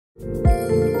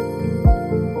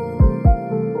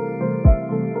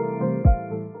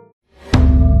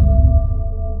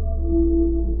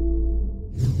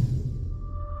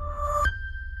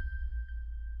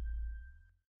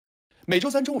每周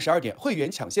三中午12点，会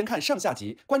员抢先看上下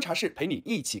集，观察室陪你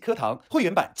一起磕糖。会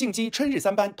员版进击春日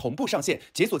3班同步上线，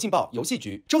解锁劲爆游戏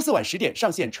局。周四晚10点上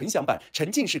线纯享版，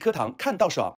沉浸式磕糖看到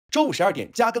爽。周五12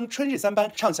点加更春日3班，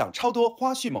畅享超多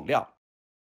花絮猛料。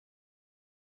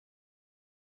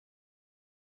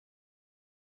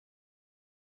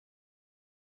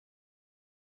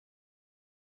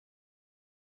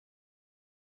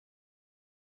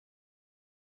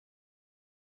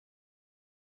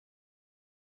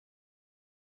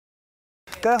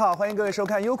各位好，欢迎各位收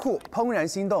看优酷《怦然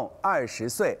心动20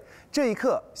岁》，这一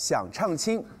刻想唱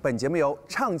青。本节目由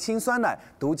唱青酸奶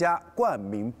独家冠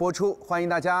名播出，欢迎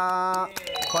大家，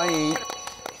欢迎。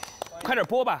快点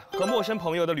播吧，和陌生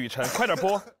朋友的旅程，快点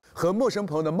播。和陌生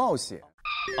朋友的冒险。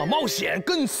啊，冒险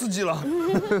更刺激了，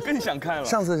更想看了。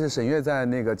上次是沈月在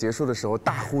那个结束的时候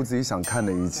大呼自己想看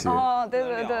的一期。哦，对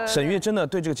对对。沈月真的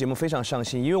对这个节目非常上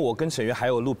心，因为我跟沈月还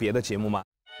有录别的节目嘛。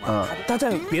他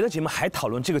在别的节目还讨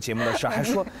论这个节目的事，还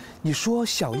说，你说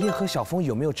小叶和小峰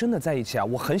有没有真的在一起啊？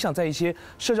我很想在一些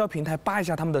社交平台扒一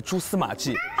下他们的蛛丝马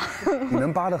迹。你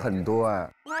能扒的很多哎，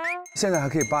现在还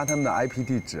可以扒他们的 IP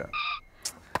地址。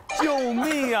救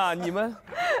命啊！你们，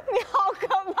你好可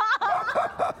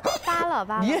怕！扒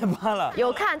了，你也扒了？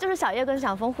有看，就是小叶跟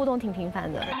小峰互动挺频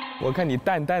繁的。我看你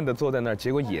淡淡的坐在那儿，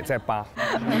结果也在扒。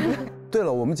对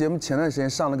了，我们节目前段时间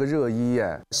上了个热议，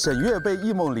哎，沈月被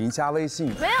易梦玲加微信。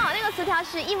没有，那个词条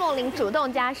是易梦玲主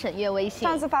动加沈月微信。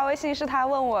上次发微信是他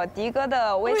问我迪哥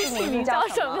的微信名叫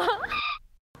什么？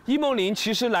易梦玲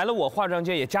其实来了我化妆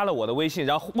间，也加了我的微信，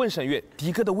然后问沈月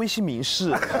迪哥的微信名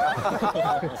是。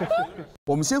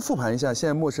我们先复盘一下现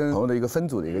在陌生朋友的一个分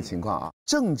组的一个情况啊，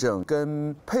正正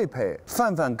跟佩佩，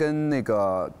范范跟那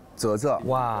个泽泽。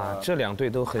哇，这两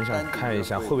对都很想看一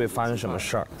下会不会发生什么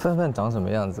事儿。范范长什么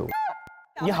样子？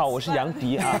你好，我是杨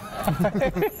迪啊。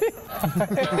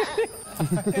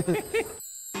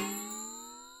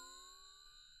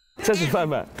这是范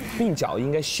范，鬓角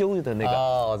应该修的那个。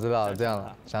哦，我知道，这样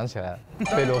了，想起来了，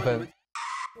贝多芬。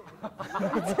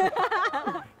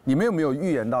你们有没有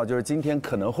预言到，就是今天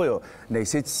可能会有哪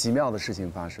些奇妙的事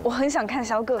情发生？我很想看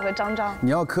小葛和张张。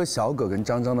你要磕小葛跟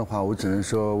张张的话，我只能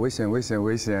说危险，危险，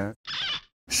危险。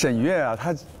沈月啊，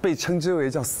她被称之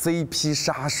为叫 CP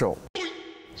杀手。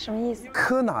什么意思？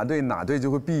磕哪对哪对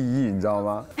就会 BE， 你知道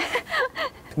吗？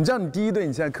你知道你第一对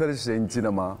你现在磕的是谁？你记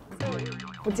得吗？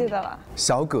不记得了。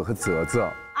小葛和泽泽。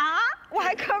啊？我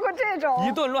还磕过这种？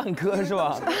一顿乱磕是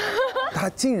吧？他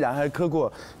竟然还磕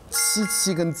过七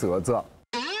七跟泽泽。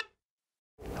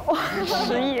哇，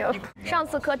失忆了。上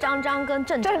次磕张张跟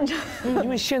正正。因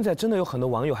为现在真的有很多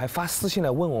网友还发私信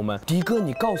来问我们，迪哥，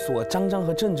你告诉我张张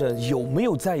和正正有没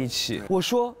有在一起？我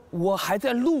说我还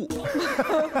在录。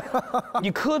你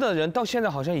磕的人到现在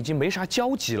好像已经没啥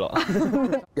交集了。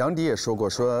杨迪也说过，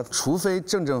说除非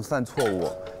正正犯错误，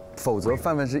否则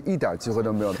范范是一点机会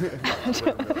都没有的。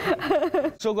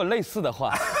说过类似的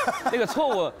话，那个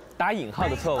错误打引号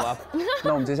的错误啊。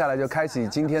那我们接下来就开启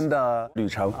今天的旅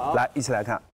程，来一起来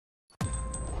看。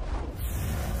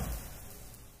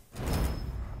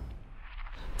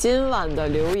今晚的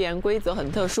留言规则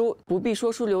很特殊，不必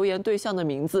说出留言对象的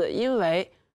名字，因为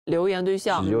留言对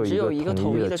象只有一个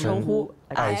统一的称呼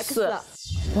X。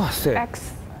哇塞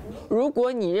X。如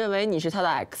果你认为你是他的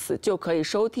X， 就可以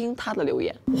收听他的留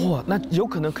言。哇，那有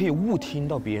可能可以误听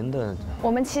到别人的。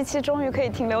我们七七终于可以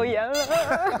听留言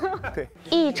了。对，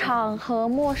一场和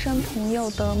陌生朋友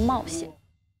的冒险。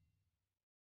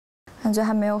感觉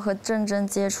还没有和正正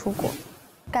接触过，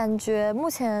感觉目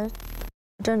前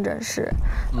正正是，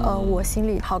我心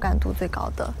里好感度最高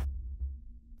的。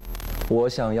我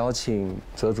想邀请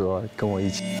泽泽跟我一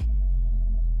起。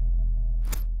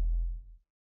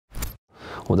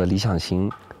我的理想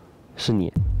型是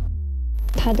你。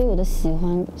他对我的喜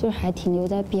欢就是还停留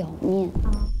在表面。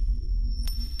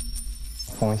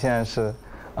我们现在是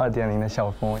2.0的小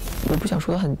峰。我不想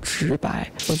说的很直白，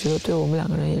我觉得对我们两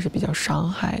个人也是比较伤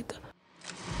害的。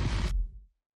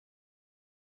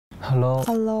Hello。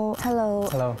Hello。Hello。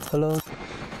Hello。Hello。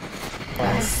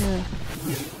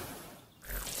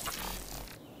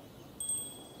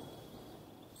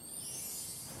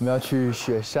我们要去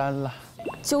雪山了。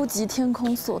究极天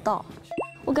空索道，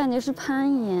我感觉是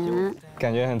攀岩，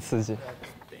感觉很刺激。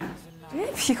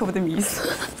pick我的迷思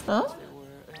啊！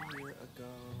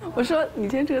我说你今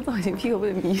天这个造型 pick我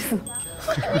的迷思。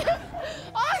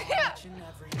哎呀，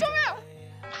救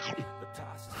命！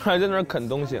还在那儿啃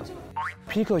东西。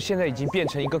Pico 现在已经变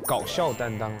成一个搞笑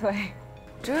担当。对，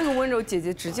这个温柔姐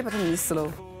姐直接把他迷死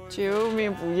了。救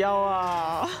命！不要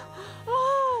啊！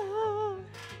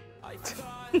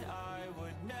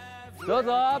泽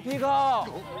泽 ，Pico，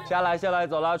 下来，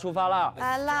走了，出发了。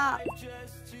来啦！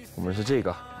我们是这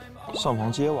个上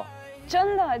房揭瓦。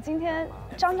真的，今天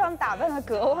张张打扮的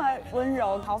格外温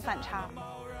柔，好反差。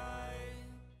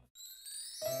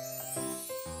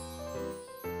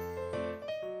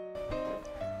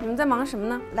你们在忙什么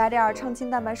呢？来点畅清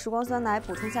蛋白时光酸奶，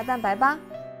补充下蛋白吧。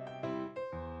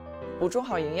补充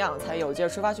好营养，才有劲儿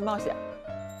出发去冒险。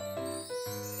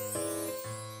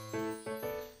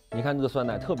你看这个酸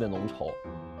奶特别浓稠，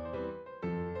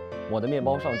我的面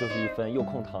包上就是一份又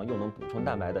控糖又能补充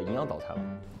蛋白的营养早餐了。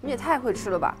你也太会吃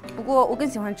了吧！不过我更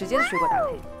喜欢直接的水果搭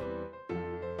配。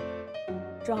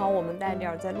正好我们带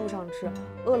点在路上吃，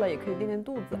饿了也可以垫垫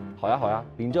肚子。好呀，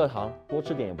零蔗糖，多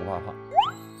吃点也不怕胖。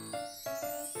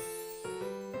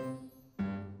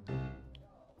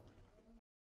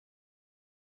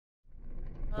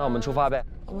那我们出发呗。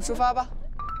我们出发吧。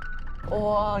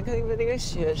哇，看你们那个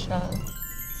雪山。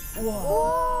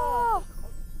哇！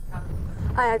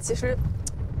哎呀，其实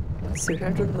雪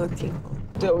山真的挺好。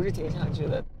对，我是挺想去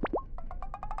的。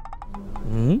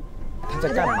他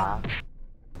在干嘛？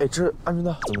哎，这安全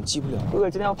带怎么系不了？如果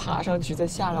真的要爬上去再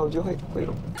下来，我就会。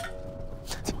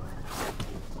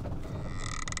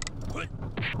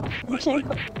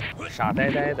傻呆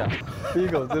呆的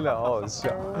，Pico 真的好好笑。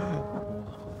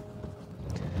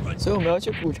所以我们要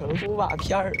去古城铺瓦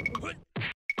片儿。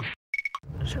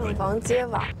上房揭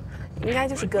瓦，应该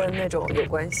就是跟那种有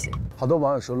关系。好多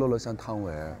网友说洛洛像汤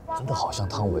唯，真的好像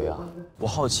汤唯啊！我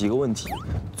好奇一个问题，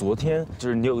昨天就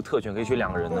是你有个特权可以选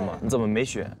2个人的嘛，你怎么没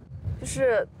选？就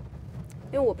是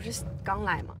因为我不是刚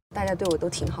来嘛，大家对我都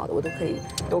挺好的，我都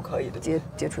可以的接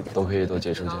触点，都可以多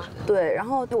接触。对，然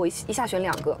后我一下选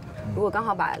2个，如果刚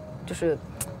好把就是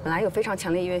本来有非常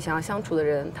强烈意愿想要相处的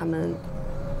人，他们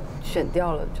选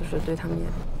掉了，就是对他们也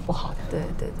不好。对。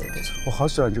我好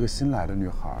喜欢这个新来的女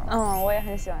孩。我也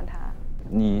很喜欢她。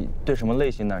你对什么类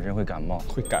型男生会感冒？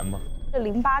会感冒？是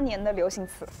08年的流行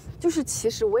词。就是其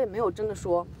实我也没有真的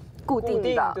说固定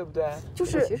的，对不对？就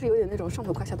是其实有点那种上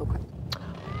头快下头快。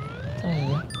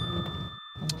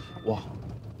哇，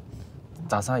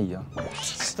咋仨一样？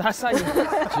咋仨一样？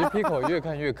其实 Pico 越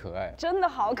看越可爱，真的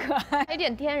好可爱，有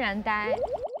点天然呆。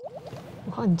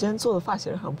哇，你今天做的发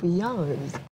型好像不一样啊，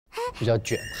比较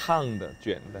卷，烫的、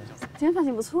卷的。今天发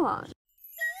型不错啊，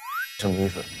什么意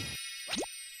思？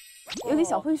有点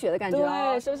小混血的感觉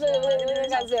啊，对，是不是有点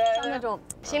感觉？像那种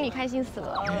心里开心死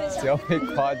了。只要被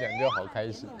夸奖就好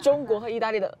开心。中国和意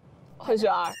大利的混血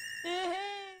儿。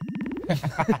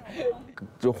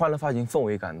就换了发型，氛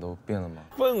围感都变了吗？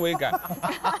氛围感，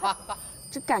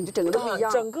这感觉整个都不一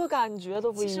样，整个感觉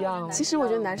都不一样。其实我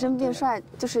觉得男生变帅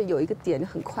就是有一个点就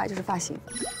很快，就是发型。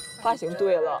发型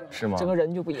对了，是吗？整个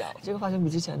人就不一样。这个发型比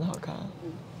之前的好看。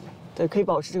对，可以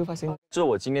保持这个发型。这是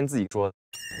我今天自己说的。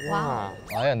哇！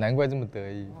哎呀，难怪这么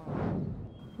得意。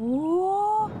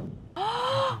哇！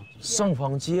上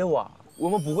房揭瓦，我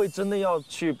们不会真的要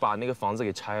去把那个房子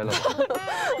给拆了吧？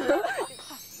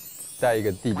带一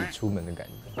个弟弟出门的感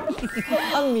觉。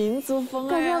啊，民族风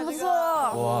感觉不错。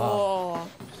哇！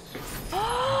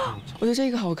我觉得这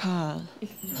个好看，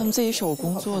他们自己手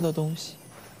工做的东西。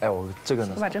哎，我这个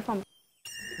呢？我把这放。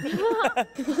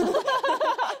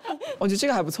我觉得这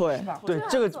个还不错哎。对，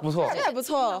这个不错。这个还不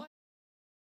错。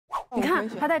你看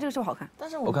他戴这个是不是好看？但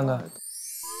是我看看。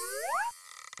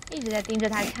一直在盯着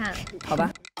他看。好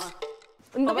吧。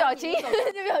你的表情，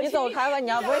你走开吧！你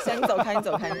要不会想，你走开，你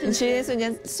走开，你吃一瞬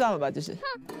间算了吧，就是。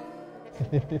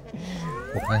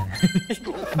我看。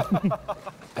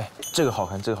哎，这个好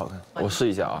看，这个好看，我试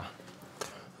一下啊。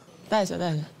戴一下，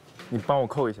戴一下。你帮我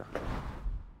扣一下。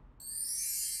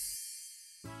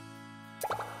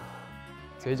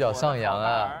嘴角上扬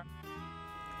啊！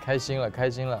开心了，开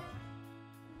心了。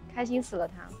开心死了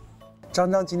他。张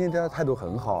张今天对他态度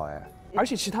很好哎。而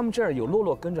且其实他们这儿有洛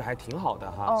洛跟着还挺好的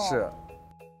哈。是。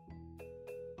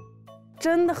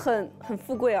真的很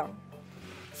富贵啊，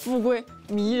富贵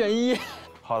迷人衣。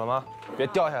好了吗？别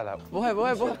掉下来。不会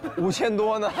，5000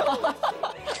多呢。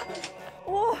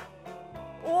哇！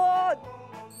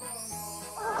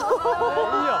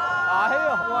哎呦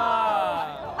哇！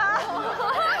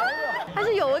还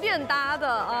是有点搭的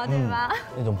啊，对吧？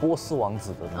那种波斯王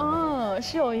子的那种。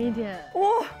是有一点。哇！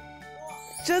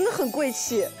真的很贵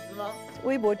气。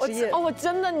微博之夜。我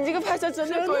真的，你这个拍摄真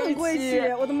的很贵气，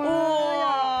我的妈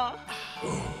呀！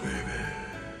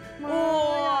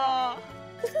哇！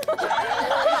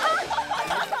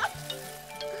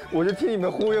我就替你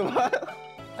们忽悠吧。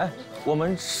哎，我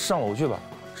们上楼去吧，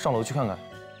上楼去看看。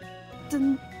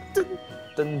噔噔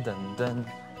噔噔噔。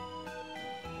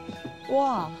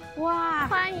哇！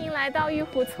欢迎来到玉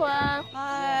湖村。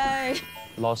嗨，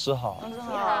老师好。老师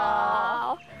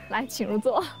好。来，请入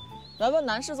座。来吧，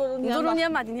男士坐中间。你坐中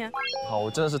间吧，今天。好，我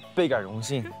真的是倍感荣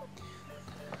幸。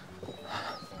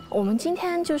我们今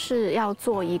天就是要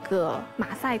做一个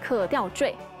马赛克吊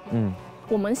坠。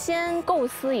我们先构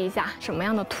思一下什么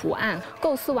样的图案，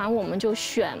构思完我们就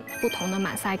选不同的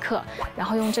马赛克，然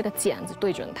后用这个剪子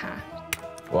对准它。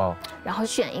哇！然后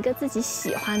选一个自己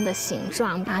喜欢的形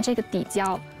状，把这个底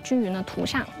胶均匀的涂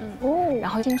上。然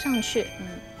后钉上去。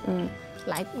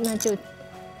来，那就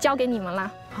交给你们了。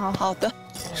好的。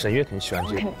沈月肯定喜欢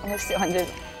这个。我喜欢这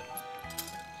个。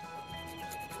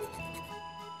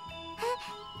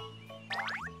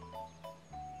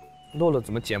洛洛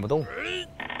怎么剪不动？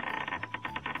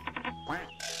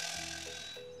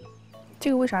这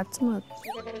个为啥这么？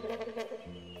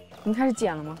你开始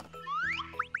剪了吗？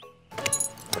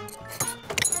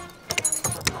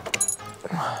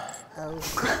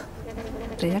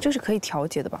等一下，这是可以调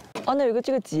节的吧？哦，那有个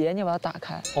这个结，你把它打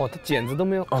开。哦，它剪子都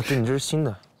没有。哦，对，你这是新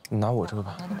的，你拿我这个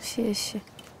吧。谢谢。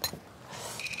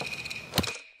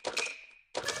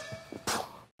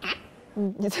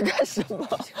你在干什么？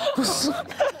不是，你小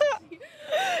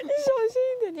心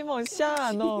一点，你往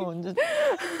下弄，你这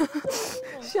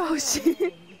小心。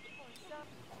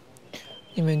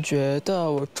你们觉得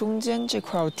我中间这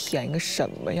块要填一个什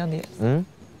么样的？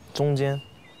中间，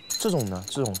这种呢？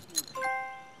这种，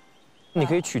你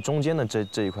可以取中间的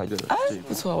这一块，对。哎，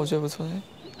不错，我觉得不错，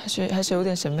还是有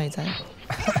点审美在。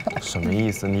什么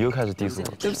意思？你又开始 diss 我？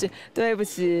对不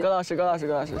起，葛老师。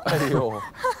哎呦，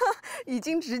已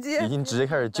经直接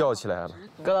开始叫起来了。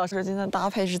葛老师今天搭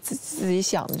配是自己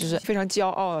想的，就是非常骄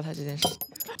傲了他这件事。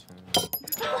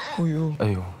哎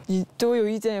呦，你对我有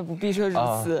意见也不必说如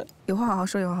此。有话好好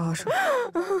说，有话好好说。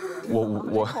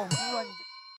我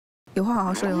有话好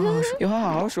好说，有话好好说，有话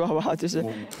好好说，好不好？就是。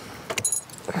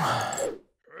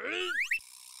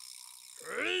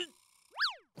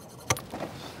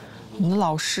你们的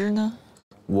老师呢？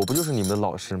我不就是你们的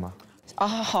老师吗？啊，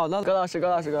好的，葛老师。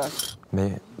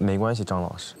没关系，张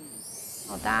老师。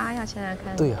好的，要先来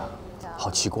看。对呀，好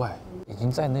奇怪，已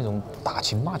经在那种打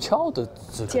情骂俏的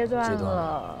阶段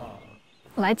了。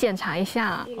我来检查一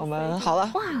下。我们好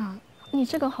了。哇，你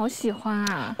这个好喜欢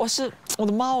啊！是我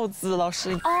的帽子，老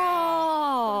师。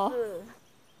哦。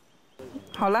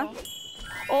好了。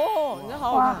哦，你这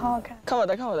好好看。哇，好好看。看我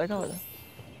的。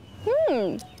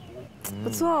不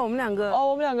错，我们两个。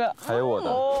我们两个。还有我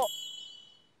的。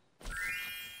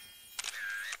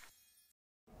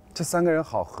这3个人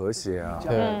好和谐啊！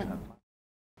对。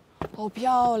好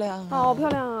漂亮，好漂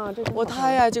亮啊！我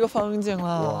太爱这个风景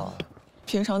了。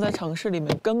平常在城市里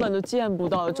面根本都见不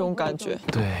到的这种感觉。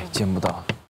对，见不到。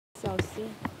小心。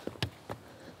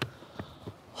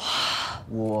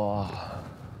哇！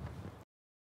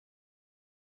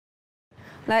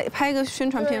来拍一个宣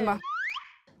传片吧。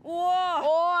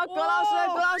哇，葛老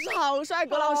师好帅，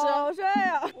葛老师好帅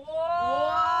呀！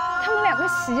哇，他们两个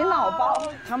洗脑包。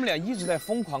他们俩一直在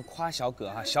疯狂夸小葛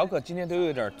哈，小葛今天都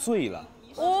有点醉了。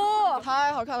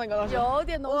太好看了，葛老师。有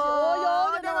点东西，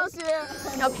有点东西。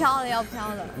要飘了。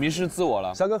迷失自我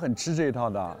了。小葛很吃这一套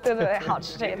的。对，好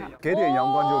吃这一套。给点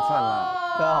阳光就灿烂，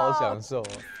他好享受。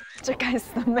这该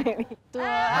死的魅力。对，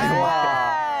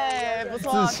不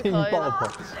错，自信爆棚。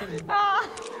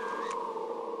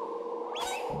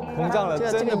膨胀了，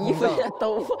真的膨胀了。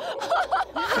都，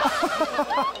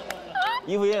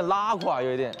衣服有点拉垮，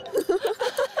有点。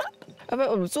要不然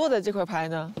我们坐在这块拍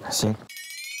呢？行。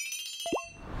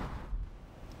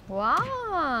哇！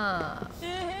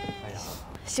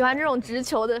喜欢这种直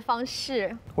球的方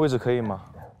式。位置可以吗？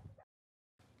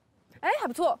哎，还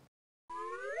不错。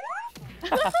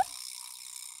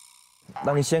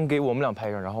那你先给我们俩拍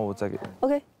一张，然后我再给。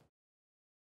OK。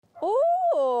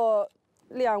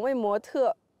2位模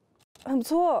特，很不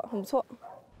错。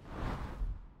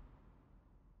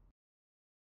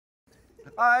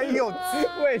哎呦，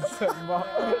为什么？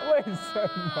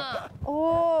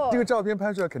这个照片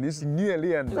拍出来肯定是虐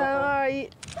恋的。3、2、1。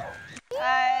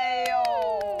哎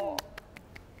呦，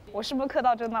我是不是磕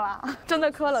到真的啦？真的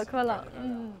磕了。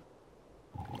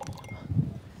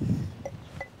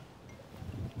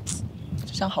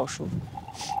这张好舒服。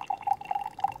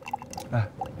哎，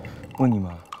问你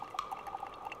嘛。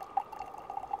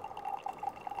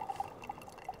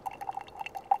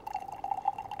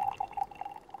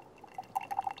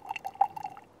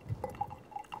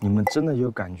你们真的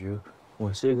有感觉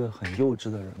我是一个很幼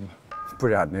稚的人吗？不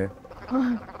然呢？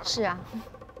是啊。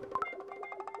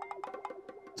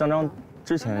张张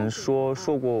之前说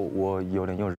过我有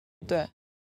点幼稚。对。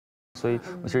所以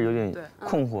我其实有点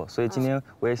困惑，所以今天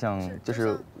我也想就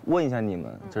是问一下你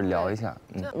们，就是聊一下。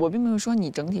我并没有说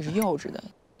你整体是幼稚的，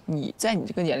你在你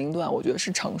这个年龄段，我觉得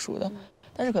是成熟的，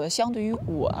但是可能相对于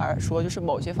我来说，就是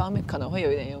某些方面可能会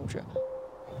有一点幼稚。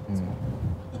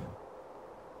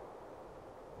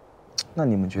那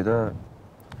你们觉得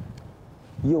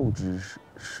幼稚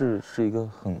是一个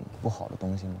很不好的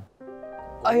东西吗？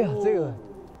哎呀，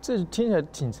这听起来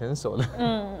挺成熟的。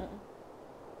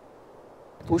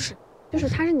不是，就是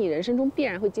它是你人生中必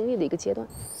然会经历的一个阶段，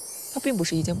它并不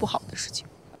是一件不好的事情。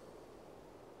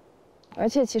而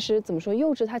且其实怎么说，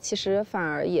幼稚它其实反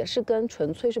而也是跟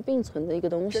纯粹是并存的一个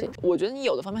东西。我觉得你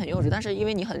有的方面很幼稚，但是因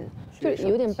为你很就是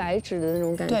有点白纸的那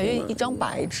种感觉。对，因为一张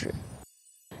白纸，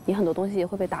你很多东西也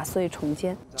会被打碎重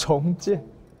建。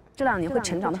这2年会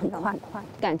成长得很快，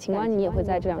感情观你也会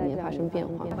在这2年发生变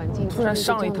化。环境突然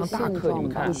上了一堂大课，你们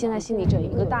看，你现在心里整一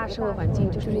个大社会环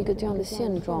境就是一个这样的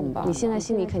现状吧？你现在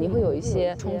心里肯定会有一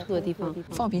些冲突的地方。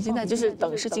放平心态，就是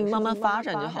等事情慢慢发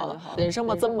展就好了。人生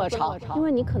嘛这么长，因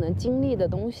为你可能经历的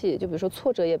东西，就比如说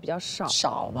挫折也比较少。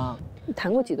少吗？你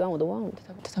谈过几段我都忘了。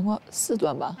他谈过4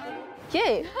段吧？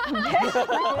耶！怎么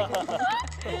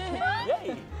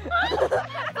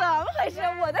回事？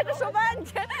我在这说半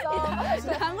天，你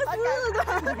谈过4段？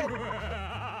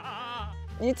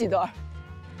你几段？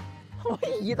我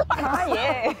1段。妈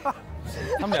耶！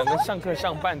他们2个上课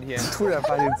上半天，突然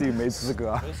发现自己没资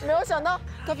格。没有想到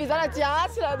他比咱俩加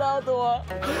起来都要多。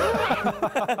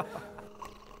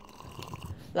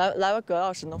来吧，葛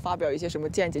老师能发表一些什么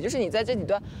见解？就是你在这几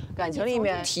段感情里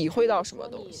面体会到什么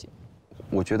东西？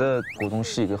我觉得沟通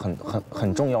是一个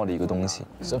很重要的一个东西。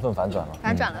身份反转了，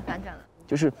反转了。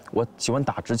就是我喜欢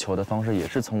打直球的方式，也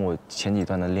是从我前几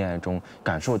段的恋爱中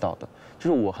感受到的。就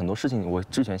是我很多事情，我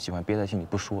之前喜欢憋在心里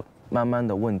不说，慢慢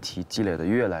的问题积累的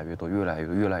越来越多，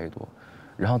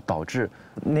然后导致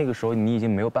那个时候你已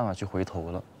经没有办法去回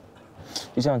头了。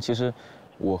就像其实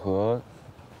我和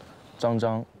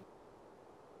张，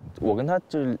我跟他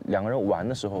就是2个人玩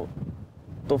的时候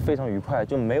都非常愉快，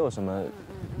就没有什么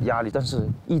压力。但是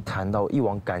一谈到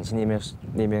往感情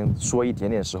那边说一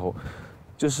点点时候，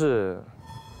就是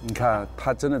你看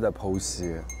他真的在剖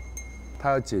析，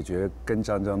他要解决跟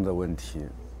张的问题。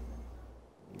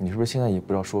你是不是现在也不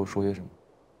知道说些什么？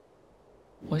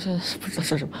我现在是不知道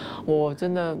说什么，我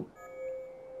真的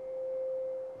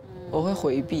我会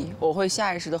回避，我会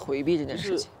下意识的回避这件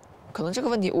事情。可能这个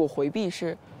问题我回避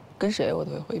是跟谁我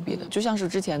都会回避的，就像是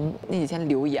之前那几天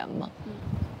留言嘛，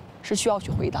是需要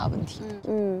去回答问题。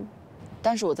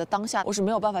但是我在当下我是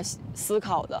没有办法思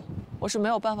考的，我是没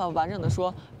有办法完整的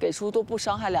说给出都不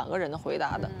伤害2个人的回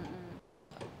答的。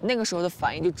那个时候的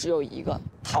反应就只有一个，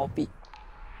逃避。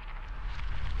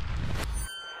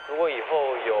如果以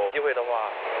后有机会的话，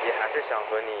也还是想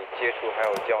和你接触还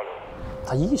有交流。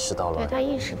他意识到了，对，他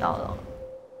意识到了。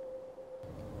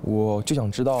我就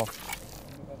想知道，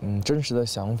真实的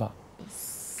想法。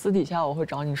私底下我会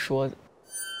找你说。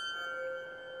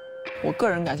我个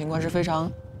人感情观是非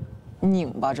常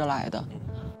拧巴着来的。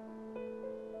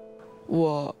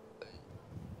我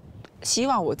希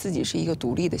望我自己是一个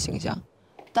独立的形象，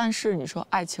但是你说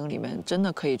爱情里面真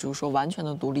的可以就是说完全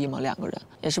的独立吗？2个人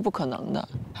也是不可能的，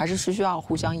还是需要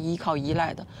互相依靠依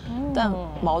赖的。但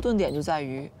矛盾点就在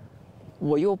于，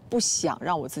我又不想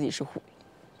让我自己是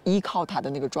依靠他的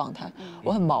那个状态，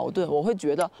我很矛盾。我会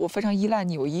觉得我非常依赖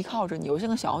你，我依靠着你，我像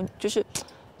个小就是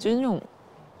那种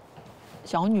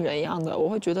小女人一样的，我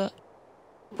会觉得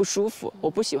不舒服，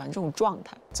我不喜欢这种状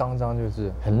态。张就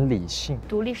是很理性，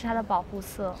独立是他的保护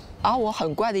色。然后我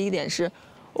很怪的一点是，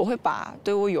我会把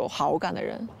对我有好感的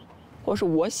人，或是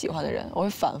我喜欢的人，我会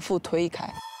反复推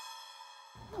开。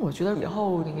那我觉得以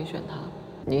后你可以选他，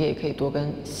你也可以多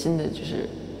跟新的就是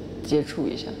接触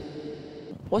一下。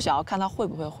我想要看他会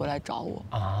不会回来找我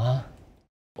啊，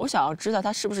我想要知道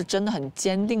他是不是真的很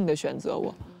坚定的选择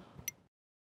我。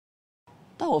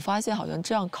但我发现好像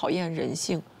这样考验人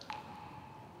性，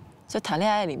在谈恋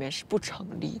爱里面是不成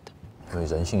立的，因为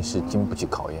人性是经不起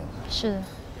考验的。是，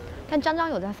但张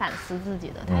有在反思自己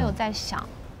的，他有在想。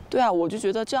对啊，我就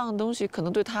觉得这样的东西可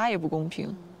能对他也不公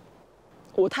平。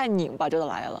我太拧巴着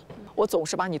来了，我总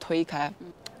是把你推开，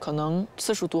可能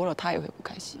次数多了他也会不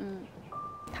开心。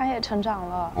他也成长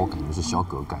了。我感觉是小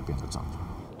葛改变了张。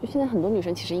就现在很多女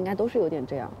生其实应该都是有点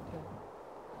这样。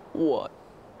我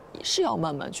是要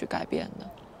慢慢去改变的。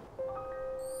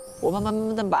我慢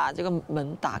慢的把这个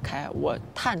门打开，我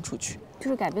探出去。就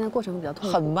是改变的过程比较痛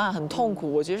苦，很慢，很痛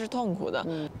苦。我觉得是痛苦的。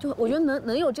就我觉得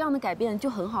能有这样的改变就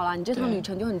很好了，你这趟旅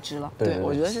程就很值了。对，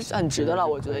我觉得是很值的了。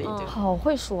我觉得已经。好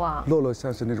会说啊。洛洛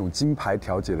像是那种金牌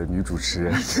调解的女主持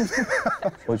人。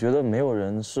我觉得没有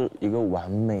人是一个完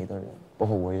美的人，包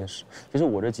括我也是。其实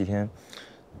我这几天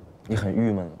也很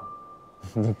郁闷了。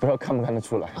你不知道看不看得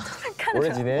出来？我这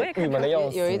几天郁闷的要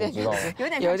死，有一点，知道吗？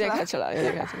有点看出来，有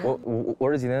点看出来。我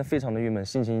这几天非常的郁闷，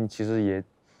心情其实也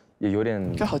有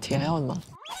点。这好甜啊，我的妈！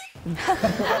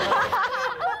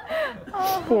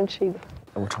一人吃一个。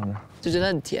我尝尝，就真的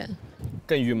很甜。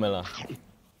更郁闷了。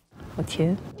好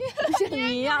甜，像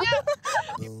你一样。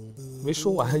没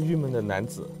说完，郁闷的男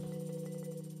子。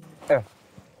哎，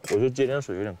我觉得接点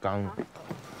水有点干了，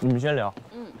你们先聊。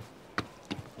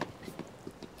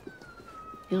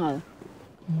挺好的。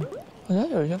我觉得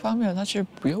有些方面他其实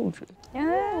不幼稚。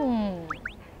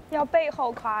要背后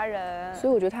夸人，所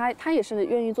以我觉得他也是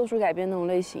愿意做出改变那种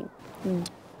类型。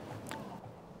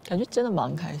感觉真的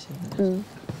蛮开心的。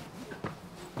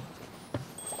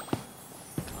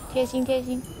贴心贴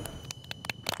心。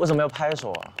为什么要拍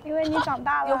手啊？因为你长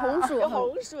大了。有红薯，有红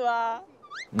薯啊。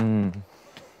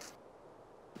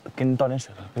给你倒点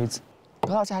水，杯子。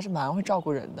何老师还是蛮会照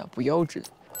顾人的，不幼稚。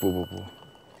不。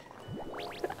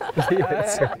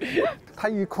他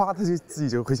一夸，他就自己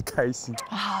就会开心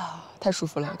啊，太舒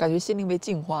服了，感觉心灵被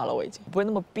净化了，我已经不会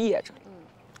那么憋着。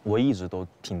我一直都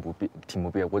挺不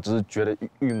憋，我只是觉得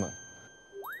郁闷。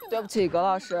对不起，葛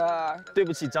老师。对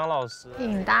不起，张老师。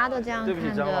挺搭的这样看着。对不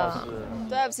起，张老师。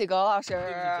对不起，葛老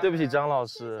师。对不起，张老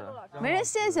师。没人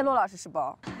谢谢骆老师是不？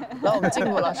来，我们敬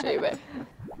骆老师一杯。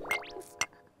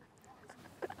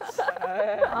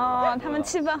哦，他们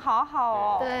气氛好好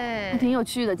哦，对，挺有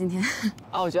趣的今天。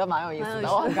啊，我觉得蛮有意思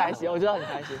的，我很开心，我觉得很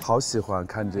开心。好喜欢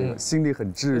看这个，心里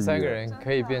很治愈。3个人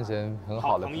可以变成很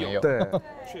好的朋友。对，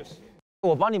确实。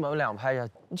我帮你们俩拍一下。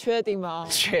你确定吗？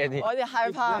确定。我有点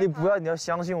害怕。你要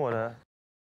相信我的。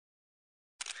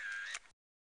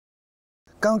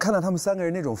刚刚看到他们3个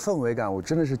人那种氛围感，我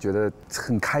真的是觉得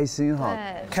很开心哈。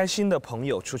对，开心的朋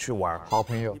友出去玩，好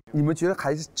朋友。你们觉得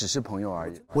还只是朋友而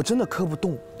已？我真的磕不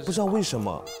动，不知道为什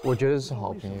么。我觉得是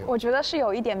好朋友。我觉得是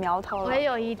有一点苗头了。我也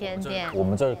有一点点。我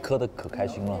们这儿磕的可开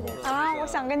心了。啊，我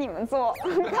想跟你们做，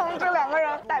他们这2个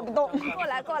人带不动。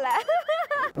过来。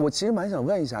我其实蛮想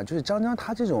问一下，就是张张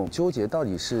他这种纠结到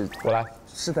底是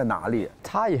是在哪里？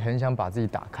他也很想把自己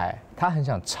打开，他很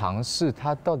想尝试，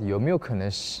他到底有没有可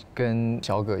能跟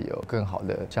小葛有更好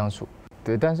的相处？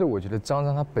对，但是我觉得张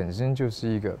张他本身就是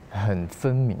一个很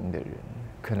分明的人，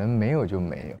可能没有就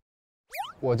没有。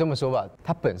我这么说吧，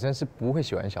他本身是不会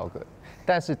喜欢小葛的，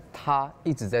但是他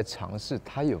一直在尝试，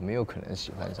他有没有可能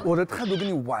喜欢上？我的态度跟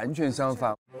你完全相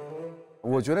反。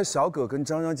我觉得小葛跟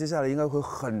张张接下来应该会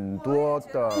很多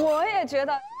的。我也觉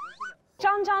得，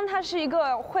张张他是一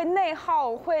个会内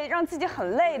耗、会让自己很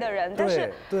累的人，但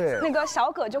是那个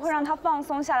小葛就会让他放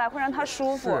松下来，会让他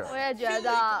舒服。我也觉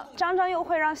得，张张又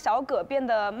会让小葛变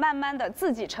得慢慢的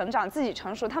自己成长、自己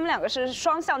成熟，他们2个是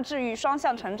双向治愈、双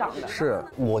向成长的。是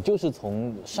我就是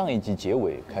从上一集结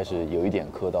尾开始有一点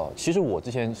磕到，其实我之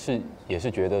前也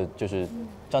是觉得就是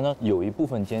张张有一部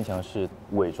分坚强是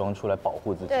伪装出来保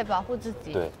护自己，对，保护自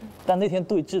己。对，但那天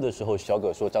对峙的时候，小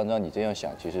葛说张张你这样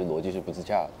想，其实逻辑是不自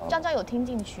洽的。张张有听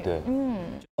进去。对，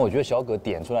我觉得小葛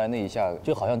点出来那一下，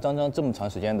就好像张张这么长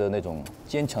时间的那种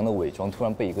坚强的伪装，突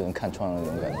然被一个人看穿了那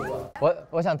种感觉。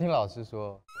我想听老师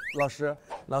说，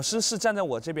老师是站在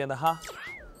我这边的哈。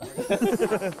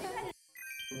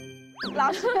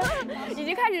老师已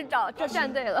经开始找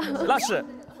站队了。那是。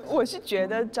我是觉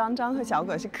得张张和小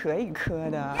葛是可以磕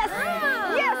的。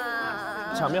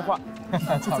Yes。场面话。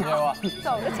场面话。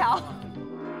走着瞧。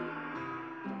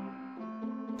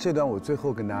这段我最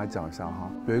后跟大家讲一下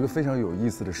哈，有一个非常有意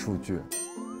思的数据，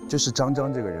就是张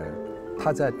张这个人，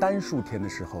他在单数天的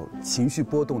时候情绪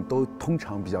波动都通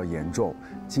常比较严重，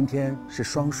今天是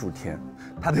双数天，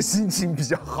他的心情比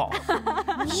较好。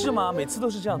是吗？每次都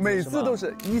是这样子？每次都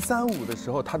是135的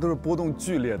时候，他都是波动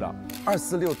剧烈的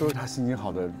，246都是他心情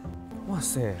好的。哇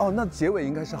塞！哦，那结尾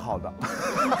应该是好的。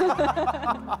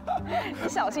你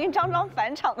小心张张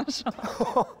返场的时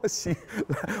候。行，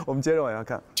来，我们接着往下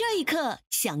看。这一刻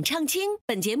想唱清，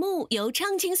本节目由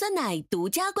畅清酸奶独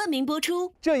家冠名播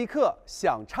出。这一刻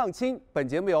想唱清，本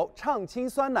节目由畅清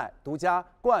酸奶独家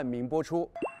冠名播出。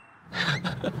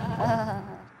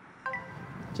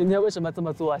今天为什么这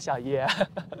么做啊，小叶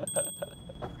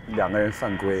？2个人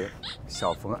犯规，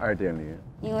小冯2.0。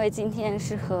因为今天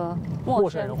是和陌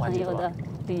生朋友的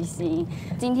旅行，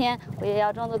今天我也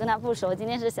要装作跟他不熟。今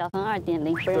天是小冯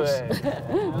2.0，不认识，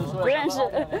不认识。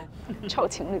臭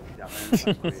情侣。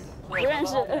不认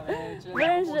识，不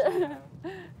认识。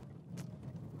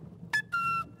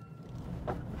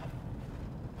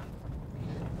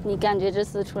你感觉这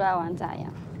次出来玩咋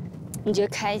样？你觉得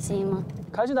开心吗？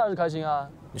开心当然是开心啊。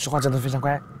你说话真的非常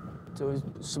乖。就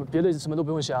什么别的什么都不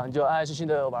用想，你就安安心心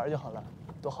的玩就好了，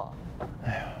多好。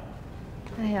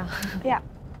哎呀。呀。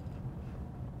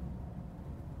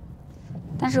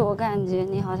但是我感觉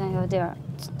你好像有点儿，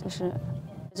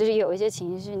就是有一些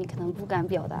情绪你可能不敢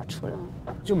表达出来，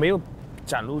就没有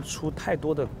展露出太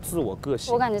多的自我个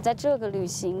性。我感觉在这个旅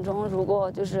行中，如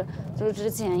果就是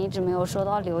之前一直没有收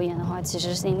到留言的话，其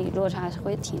实心理落差是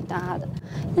会挺大的。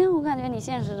因为我感觉你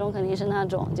现实中肯定是那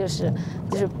种就是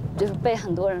被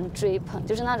很多人追捧，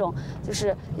就是那种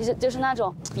就是那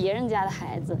种别人家的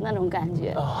孩子那种感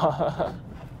觉。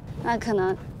那可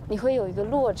能你会有一个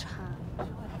落差。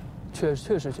确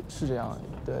实是这样，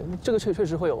对，这个确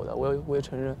实会有的，我也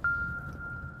承认。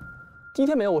第一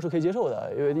天没有我是可以接受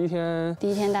的，因为第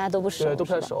一天大家都不熟，对，都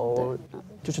不太熟，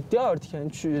就是第二天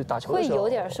去打球的时候会有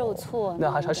点受挫，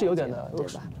那还是有点的，对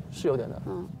吧？是有点的。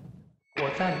嗯，我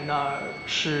在你那儿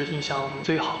是印象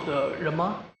最好的人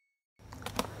吗？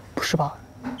不是吧？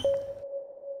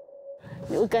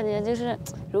我感觉就是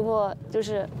如果就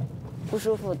是不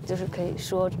舒服，就是可以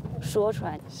说出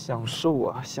来。享受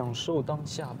啊，享受当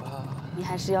下吧。你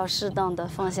还是要适当的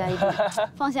放下一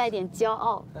点骄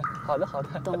傲。好的，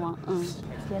懂吗？嗯，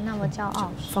别那么骄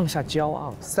傲，放下骄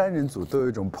傲。三人组都有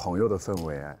一种朋友的氛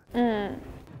围哎。嗯，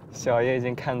小叶已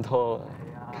经看透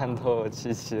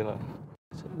七七了。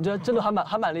你这真的还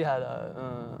蛮厉害的，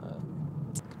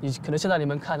你可能现在你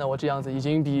们看到我这样子，已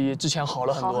经比之前好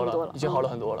了很多了，已经好了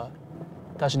很多了。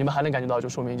但是你们还能感觉到，就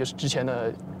说明就是之前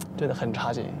的真的很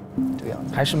差劲，这个样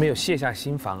子。还是没有卸下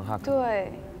心防哈。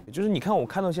对。就是你看，我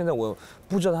看到现在，我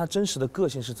不知道他真实的个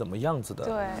性是怎么样子的。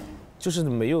对。就是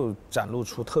没有展露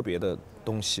出特别的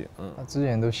东西。他之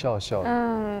前都笑笑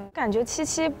的。感觉七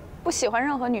七不喜欢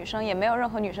任何女生，也没有任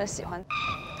何女生喜欢。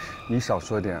你少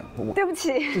说点。对不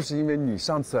起。就是因为你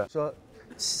上次说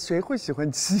谁会喜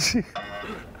欢七七，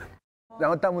然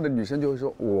后弹幕的女生就会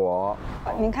说我。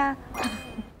你看。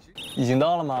已经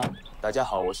到了吗？大家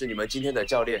好，我是你们今天的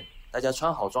教练。大家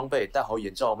穿好装备，戴好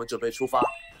眼罩，我们准备出发。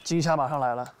金霞马上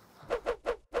来了，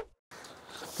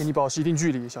跟你保持一定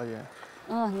距离，小野。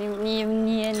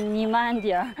你慢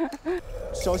点儿，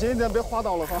小心一点，别滑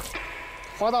倒了哈，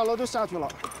滑倒了就下去了。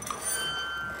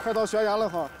快到悬崖了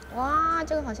哈！哇，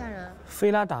这个好吓人。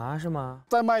菲拉达是吗？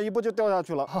再迈一步就掉下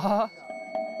去了。哈哈。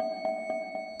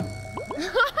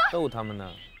逗他们呢。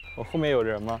我后面有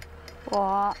人吗？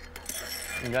我。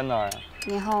你在哪儿呀？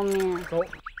你后面。走。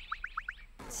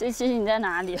七七，你在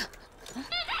哪里？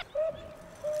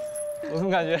我怎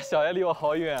么感觉小叶离我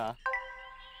好远啊？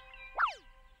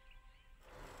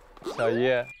小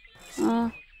叶。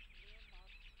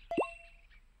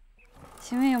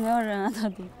前面有没有人啊？到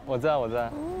底？我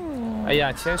在。哎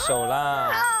呀，牵手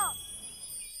啦！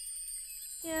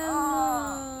天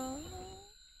哪！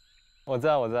我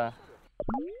在。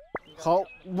好，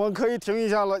我可以停一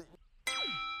下了。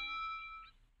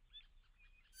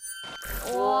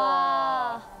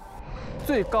哇！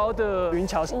最高的云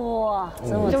桥。哇，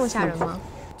这么吓人吗？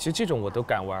其实这种我都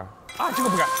敢玩啊，这个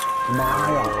不敢。妈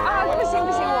呀！啊，不行，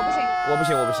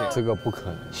我不行。这个不可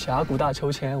能。峡谷大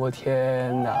秋千，我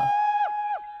天哪！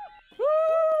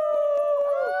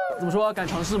怎么说？敢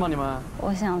尝试吗？你们？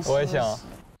我想试。我也想。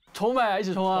冲呗，一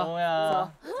起冲啊！冲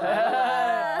呀！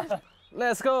走。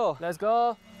Let's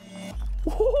go！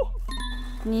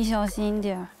 你小心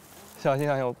点。小心，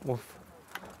我。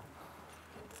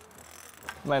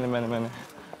慢点，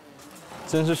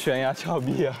真是悬崖峭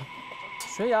壁啊！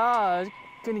悬崖，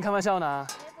跟你开玩笑呢。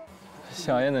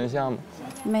小叶能下吗？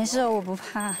没事，我不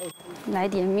怕。来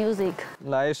点 music。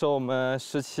来一首我们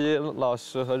17老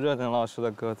师和热腾老师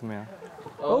的歌，怎么样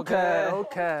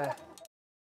 ？OK。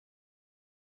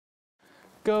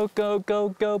Go，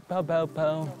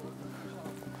跑！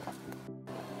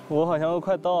我好像都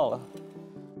快到了。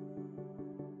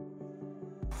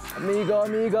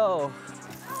Amigo。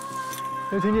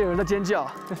又听见有人在尖叫，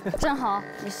正好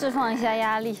你释放一下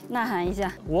压力，呐喊一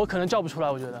下。我可能叫不出来，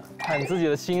我觉得喊自己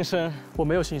的心声，我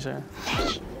没有心声。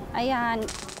哎呀，你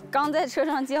刚在车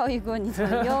上教育过你，怎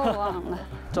么又忘了？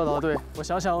赵导对，我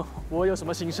想想我有什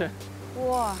么心声。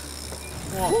哇，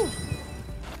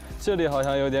这里好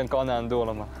像有点高难度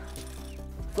了吗？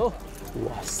走。哇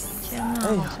塞！天哪，好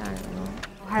吓人哦！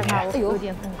我害怕，我有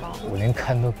点更高。我连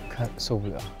看都受不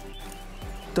了。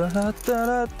这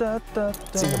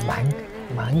个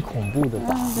蛮恐怖的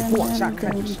吧？你不往下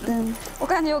看就是。我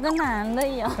感觉我跟男的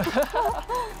一样。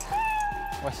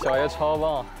哇，小叶超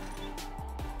棒！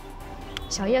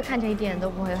小叶看着一点都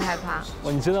不会害怕。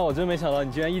哇，你真的，我真没想到你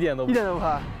居然一点都不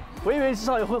怕。我以为至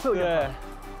少也会有点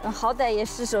怕。好歹也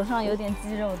是手上有点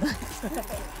肌肉的。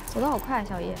走得好快，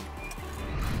小叶。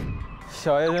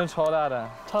小叶真超大胆，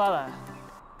超大胆，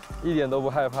一点都不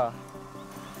害怕。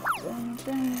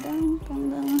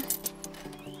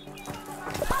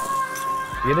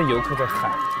别的游客在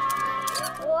喊。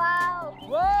哇哦！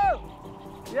哇哦！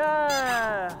耶！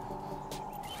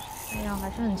哎呀，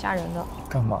还是很吓人的。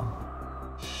干嘛？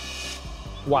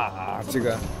哇，这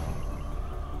个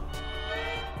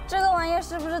玩意儿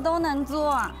是不是都能坐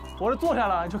啊？我是坐下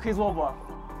了，你就可以坐不？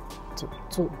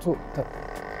坐的，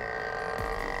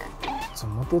怎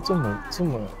么都这么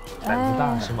胆子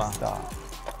大是吗？大。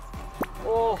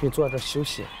哦，可以坐在这休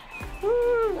息。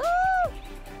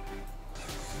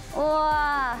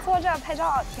哇，坐这儿拍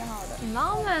照挺好的，挺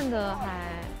浪漫的还。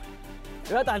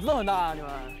原来胆子都很大啊，你们。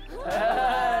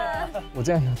我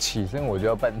这样想起身我就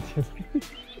要半天。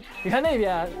你看那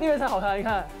边才好看，你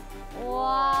看。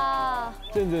哇！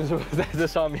正是不是在这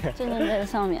上面？正在这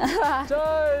上面。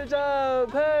正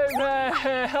佩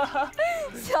佩，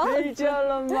听见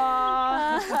了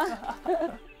吗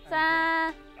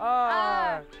？3、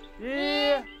2、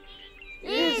1，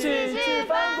一起去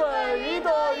翻滚一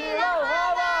朵与浪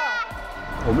花吧！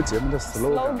我们节目的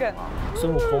slogan，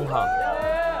 孙悟空哈。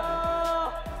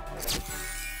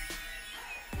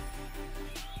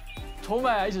冲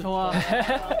呗，一起冲啊！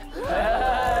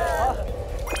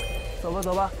好，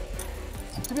走吧。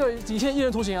这边有仅限1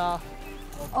人图形啊。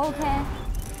OK，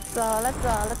 走了。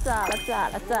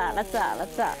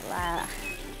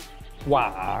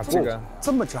哇，这个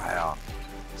这么窄啊！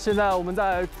现在我们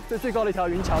在最高的一条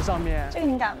云桥上面。这个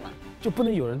你敢吗？就不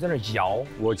能有人在那摇？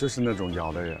我就是那种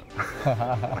摇的人。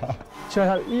去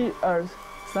看1、2、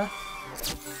3，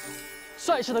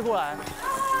帅气的过来。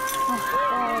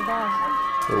到了。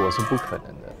这我是不可能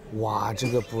的。哇，这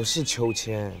个不是秋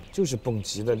千，就是蹦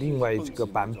极的另外一个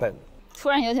版本。突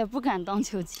然有点不敢当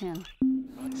秋千了。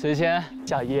谁先？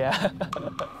小叶。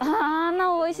啊，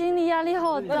那我心理压力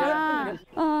好大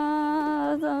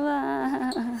啊，怎么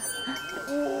办？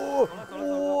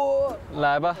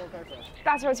来吧。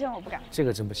大秋千我不敢。这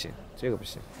个真不行，这个不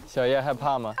行。小叶害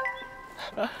怕吗？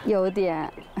有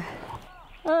点。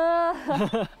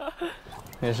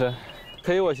没事。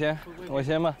可以我先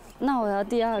吧。那我要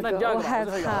第2个，我害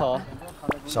怕。好，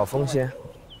小峰先。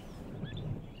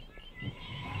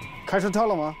开始跳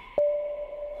了吗？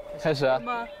开始啊！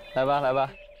来吧。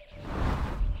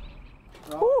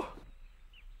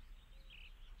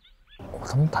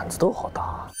他们胆子都好大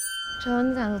啊！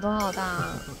真胆子都好大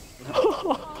啊！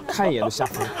看一眼就吓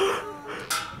疯。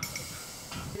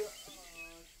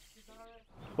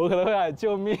我可能会喊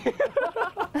救命。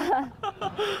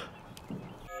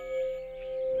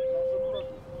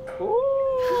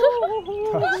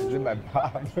他其实蛮怕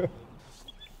的。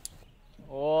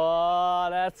哇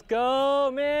 ，Let's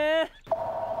go man！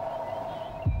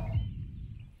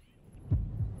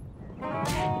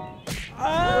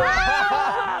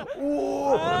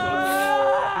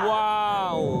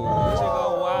 哇哦，这个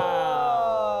哇！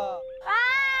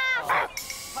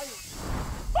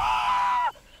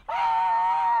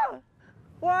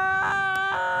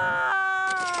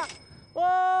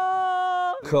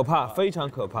可怕，非常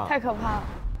可怕，太可怕了。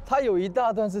他有一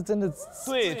大段是真的，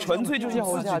对，纯粹就是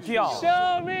自己跳。救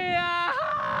命啊！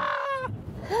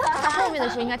他后面的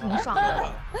时候应该挺爽的。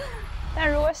但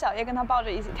如果小叶跟他抱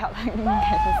着一起跳，他应该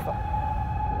是爽。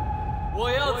我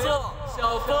要做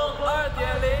小峰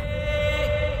2.0。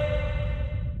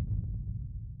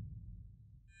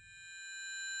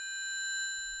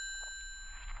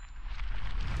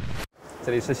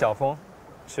这里是小峰，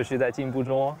持续在进步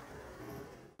中哦。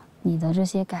你的这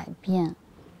些改变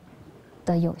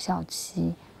的有效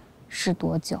期是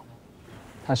多久？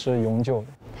它是永久的。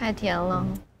太甜了。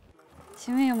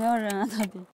前面有没有人啊？到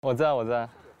底？我在。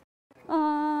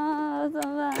啊，怎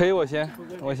么办？可以我先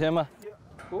吧。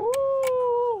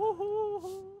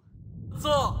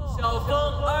做小峰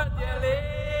2.0。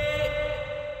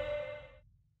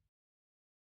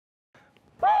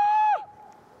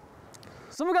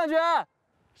什么感觉？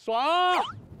爽！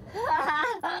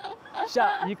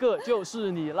下一个就是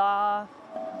你啦！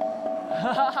怎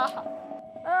么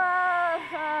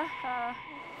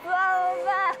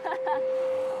办？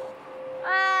啊，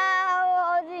我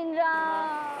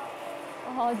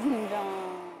好紧张。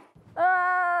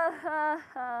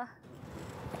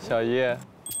小叶，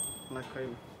那可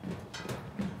以。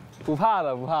不怕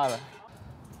的。我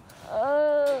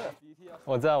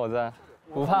在。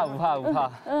不怕。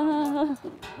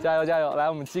加油！来，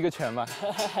我们击个拳吧。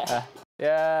来，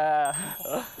耶！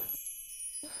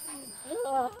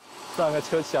转个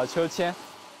小秋千。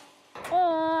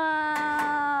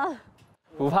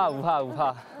不怕，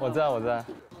我在。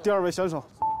第2位选手。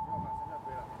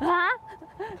啊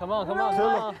Come on， 我没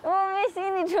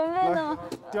心理准备的吗？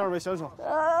第2位选手。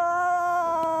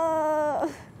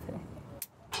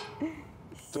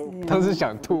他是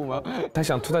想吐吗？他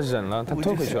想吐，他忍了，他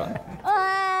吞回去了。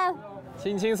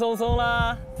轻轻松松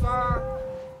啦。3、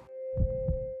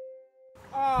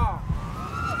2、哇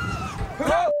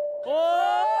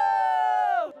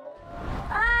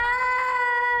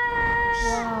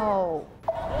哦！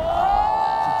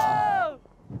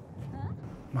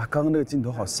妈，刚刚那个镜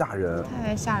头好吓人，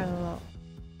太吓人了，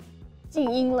静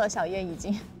音了，小叶已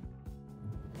经。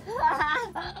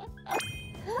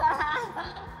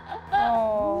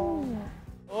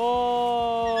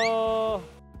哦，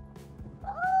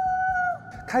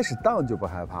开始荡就不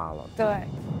害怕了。对。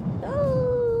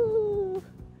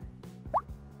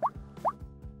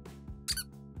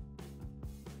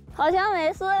好像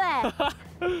没事嘞。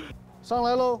上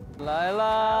来喽！来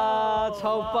啦，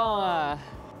超棒啊！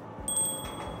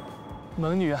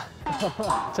猛女啊，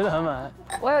真的很猛。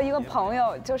我有一个朋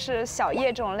友，就是小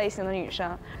叶这种类型的女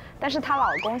生，但是她老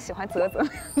公喜欢泽泽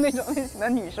那种类型的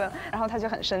女生，然后她就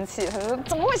很生气，她说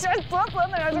怎么会喜欢泽泽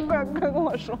呢？然后就过来跟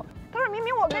我说，她说明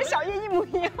明我跟小叶一模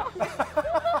一样。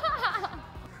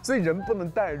所以人不能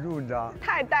代入，你知道？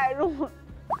太代入了。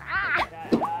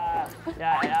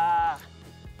呀！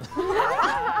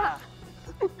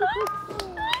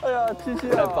哎呀，七七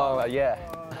太棒了耶！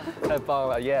太棒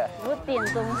了耶！我点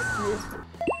东西。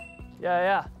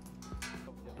呀！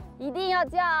一定要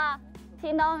叫啊！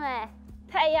听到没？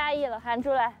太压抑了，喊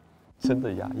出来。真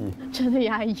的压抑，真的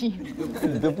压抑。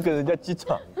你都不跟人家机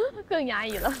场，更压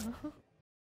抑了。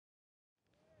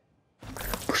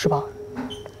不是吧？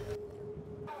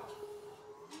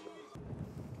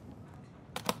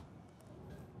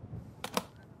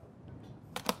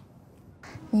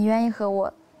你愿意和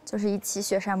我就是一起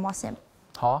雪山冒险吗？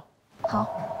好啊。好。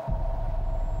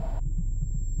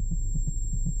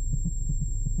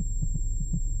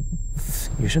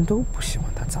女生都不喜欢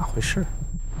他，咋回事？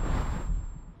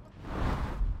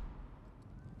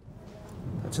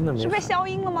真的没。是被消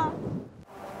音了吗？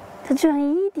他居然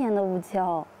一点都不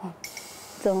敲，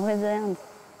怎么会这样子？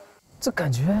这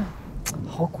感觉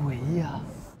好诡异啊！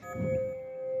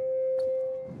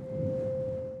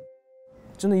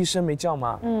真的一声没叫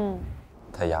吗？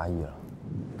太压抑了。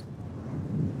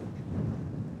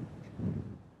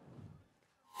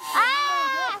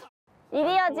一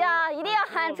定要叫，一定要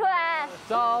喊出来！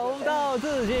找到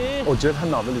自己。我觉得他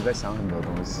脑子里在想很多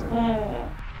东西。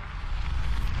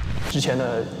之前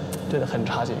的对的很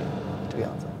差劲，这个样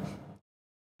子。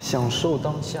享受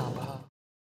当下吧。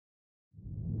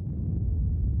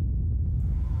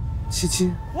七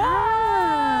七。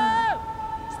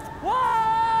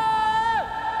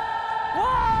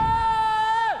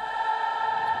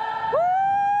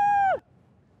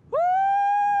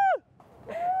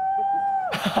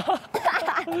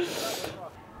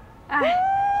哎，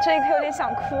这一刻有点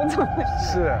想哭，怎么回事？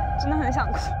是，真的很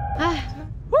想哭。哎，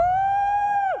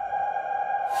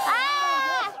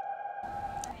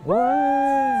喂，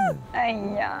哎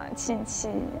呀，七七。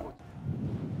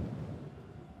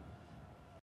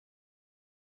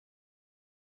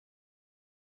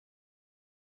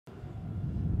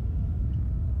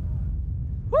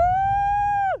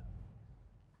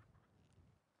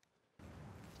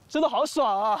真的好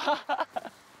爽啊！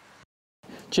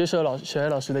接受小叶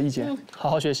老师的意见，好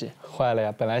好学习。坏了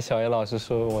呀，本来小叶老师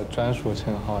说我专属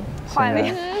称号的，坏了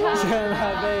呀，现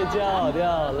在被叫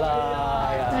掉了呀！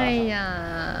哎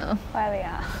呀，坏了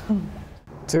呀！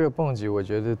这个蹦极我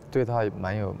觉得对他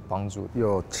蛮有帮助的，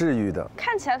有治愈的。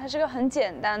看起来他是个很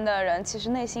简单的人，其实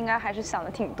内心应该还是想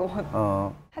的挺多的。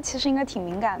他其实应该挺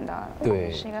敏感的，对，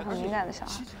是一个很敏感的小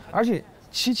孩。而且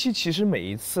七七其实每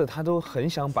一次他都很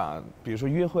想把，比如说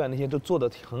约会啊那些都做得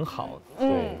很好，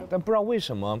对。但不知道为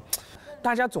什么，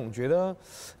大家总觉得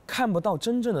看不到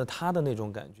真正的他的那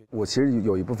种感觉。我其实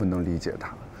有一部分能理解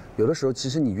他。有的时候，其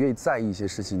实你越在意一些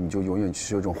事情，你就永远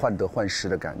是有一种患得患失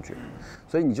的感觉，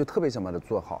所以你就特别想把它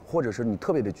做好，或者是你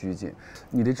特别的拘谨，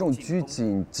你的这种拘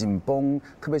谨、紧绷，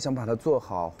特别想把它做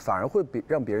好，反而会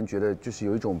让别人觉得就是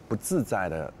有一种不自在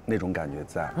的那种感觉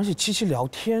在。而且七七聊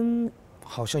天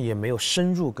好像也没有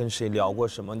深入跟谁聊过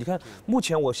什么。你看，目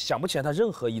前我想不起来他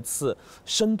任何一次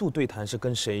深度对谈是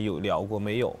跟谁有聊过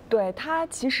没有？对，他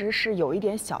其实是有一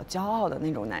点小骄傲的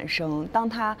那种男生。当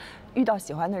他遇到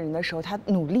喜欢的人的时候，他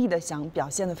努力的想表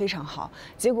现得非常好，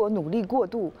结果努力过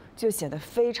度就显得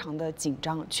非常的紧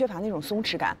张，缺乏那种松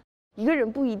弛感。一个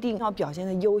人不一定要表现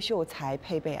得优秀才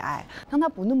配被爱，当他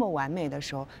不那么完美的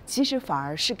时候，其实反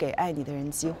而是给爱你的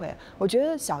人机会。我觉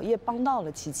得小叶帮到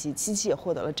了七七，七七也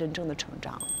获得了真正的成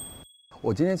长。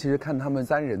我今天其实看他们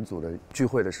3人组的聚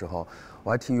会的时候，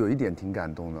我还有一点挺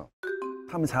感动的。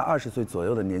他们才20岁左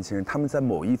右的年轻人，他们在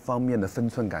某一方面的分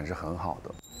寸感是很好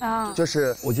的啊。就是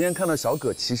我今天看到小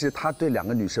葛，其实他对2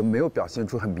个女生没有表现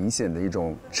出很明显的一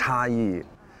种差异，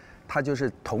他就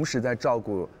是同时在照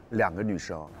顾2个女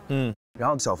生。然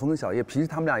后小峰跟小叶，平时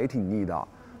他们俩也挺腻的，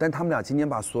但他们俩今天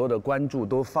把所有的关注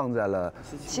都放在了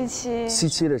七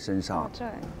七的身上。对，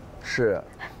是。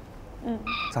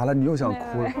咋了？你又想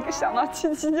哭了？想到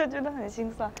七七就觉得很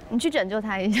心酸。你去拯救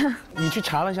他一下。你去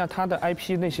查了一下他的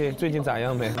IP 那些最近咋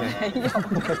样没？没有。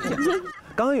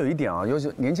刚刚有一点啊，就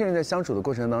是年轻人在相处的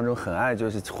过程当中，很爱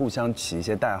就是互相起一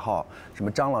些代号，什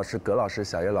么张老师、葛老师、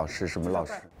小叶老师，什么老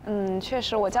师。确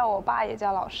实，我叫我爸也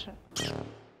叫老师。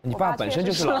你爸本身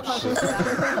就是老师，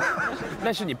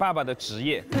那是你爸爸的职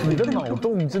业。你的脑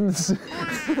洞真的是。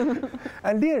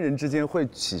哎，恋人之间会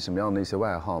起什么样的一些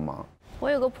外号吗？我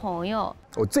有个朋友，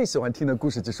我最喜欢听的故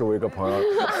事就是我有个朋友，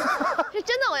是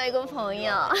真的，我有一个朋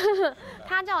友，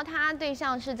他叫他对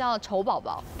象是叫丑宝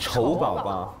宝。丑宝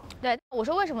宝。对，我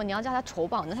说为什么你要叫他丑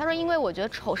宝呢？他说因为我觉得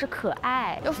丑是可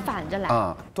爱，就反着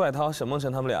来。杜海涛、沈梦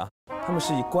辰他们俩，他们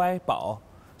是以乖宝，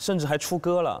甚至还出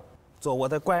歌了，做我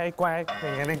的乖乖。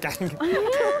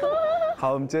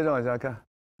好，我们接着往下看。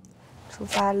出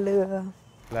发了，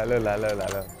来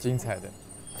了，精彩的。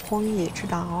荒野之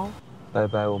岛。拜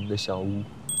拜，我们的小屋。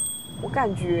我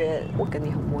感觉我跟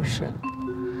你很陌生，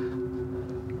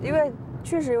因为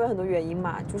确实因为很多原因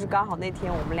嘛，就是刚好那天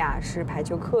我们俩是排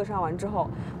球课上完之后，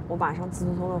我马上急匆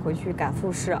匆的回去赶复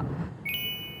试，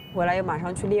回来又马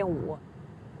上去练舞，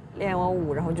练完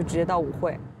舞然后就直接到舞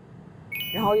会，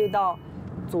然后又到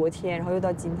昨天，然后又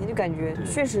到今天，就感觉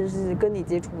确实是跟你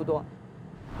接触不多。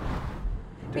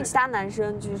因为其他男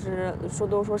生就是说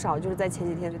多说少，就是在前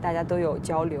几天就大家都有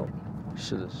交流。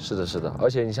是的，而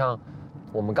且你像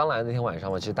我们刚来的那天晚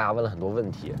上嘛，其实大家问了很多问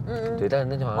题，对，但是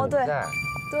那天晚上你不在，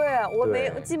对，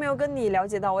我既没有跟你了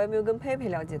解到，我也没有跟佩佩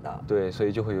了解到，对，所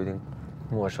以就会有点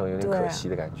陌生，有点可惜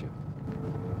的感觉。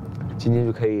今天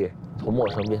就可以从陌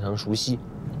生变成熟悉，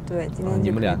对，今天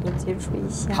你们俩多接触一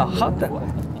下。好的。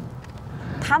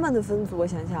他们的分组我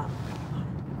想想，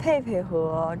佩佩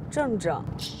和正正。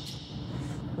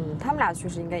他们俩确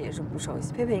实应该也是不熟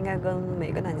悉，佩佩应该跟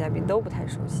每个男嘉宾都不太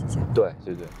熟悉。对。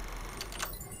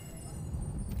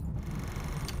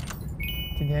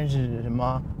今天是什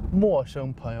么陌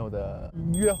生朋友的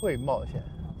约会冒险？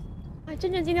哎，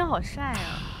正正今天好帅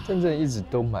啊！正正一直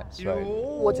都蛮帅的。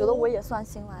我觉得我也算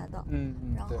新来的，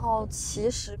然后其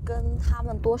实跟他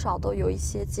们多少都有一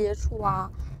些接触啊，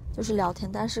就是聊天，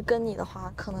但是跟你的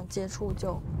话，可能接触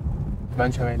就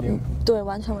完全没定。对，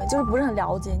完全没，就是不是很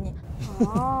了解你。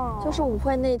就是舞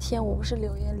会那天，我不是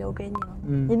留言留给你了，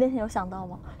你那天有想到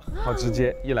吗？好直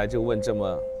接，一来就问这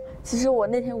么。其实我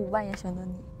那天5万也选择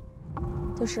你，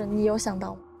就是你有想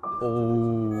到吗？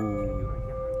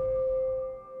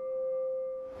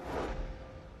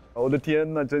我的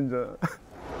天哪，正正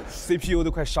 ，CPU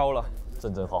都快烧了。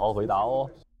正正好好回答哦。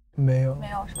没有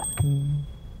是吧？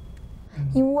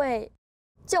因为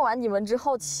见完你们之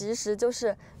后，其实就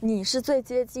是你是最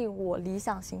接近我理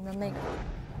想型的那个。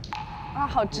啊，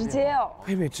好直接哦！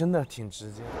佩佩真的挺直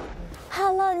接。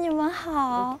Hello， 你们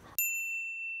好。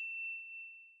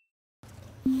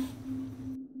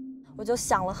我就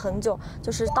想了很久，就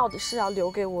是到底是要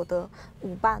留给我的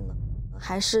舞伴呢，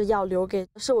还是要留给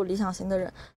是我理想型的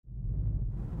人？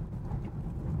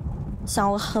想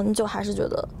了很久，还是觉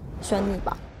得选你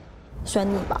吧，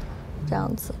这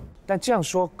样子。但这样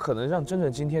说可能让真正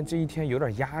今天这一天有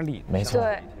点压力。没错。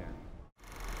对。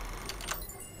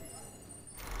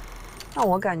那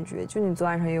我感觉，就你昨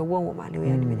晚上也有问我嘛，留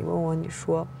言里面你问我，你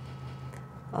说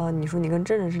你跟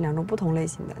真人是2种不同类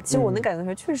型的。其实我能感觉出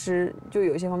来，确实就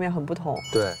有些方面很不同。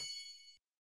对。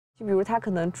就比如他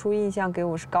可能初印象给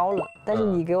我是高冷，但是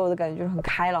你给我的感觉就是很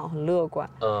开朗、很乐观，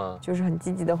就是很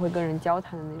积极的会跟人交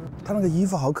谈的那种。他那个衣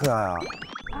服好可爱啊！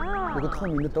有个透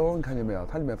明的兜，你看见没有？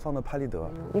它里面放的拍立得。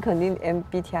你肯定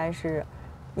MBTI 是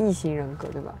E型人格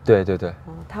对吧？对。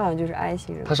他好像就是 I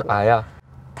型人格。他是 I 呀。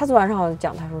他昨晚上好像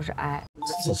讲，他说是 I。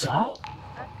是 I？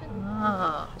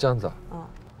 这样子啊？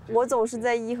我总是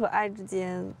在E和I之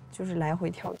间就是来回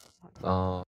跳。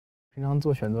平常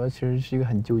做选择其实是一个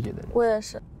很纠结的人。我也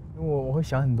是。因为我会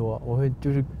想很多，我会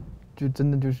就真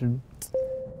的就是，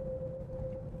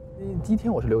第一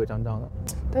天我是留给张张的，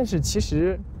但是其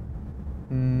实，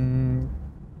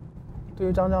对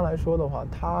于张张来说的话，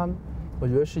我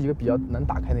觉得是一个比较难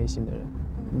打开内心的人，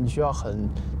你需要很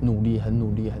努力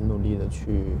的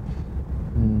去，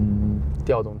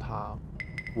调动他。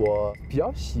我比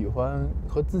较喜欢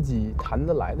和自己谈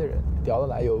得来的人，聊得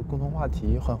来，有共同话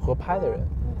题，很合拍的人。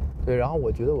对，然后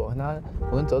我觉得我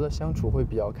跟泽泽相处会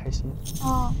比较开心。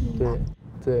哦，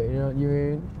对，因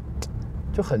为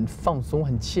就很放松，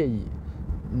很惬意。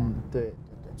对，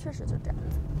确实就这样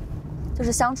子，就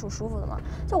是相处舒服的嘛。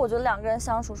就我觉得两个人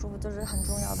相处舒服就是很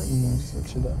重要的一件事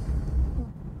情。是的。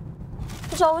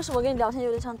不知道为什么跟你聊天有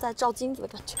点像在照镜子的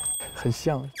感觉。很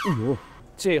像。哎呦，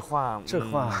这话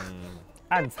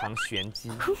暗藏玄机。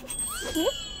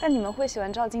但你们会喜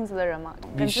欢照镜子的人吗？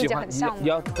跟自己很像吗？你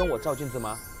要跟我照镜子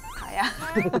吗？好呀。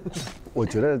我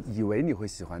觉得以为你会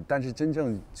喜欢，但是真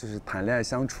正就是谈恋爱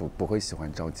相处不会喜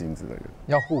欢照镜子的人，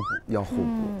要互补，要互补。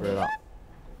不知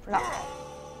道。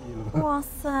哇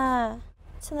塞，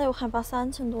现在有海拔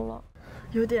3000多了，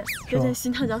有点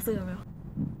心跳加速，有没有？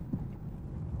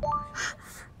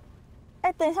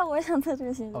哎，等一下，我也想测这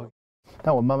个心率。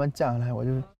但我慢慢降下来，我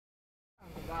就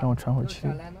让我传回去。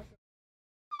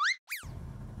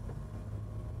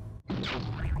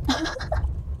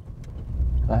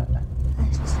来，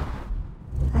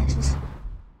试试。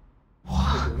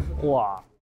哇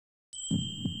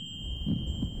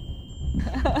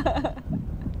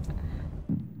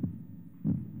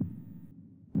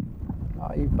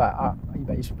！120、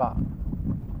118。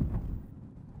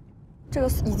这个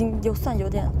已经算有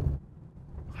点。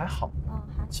还好，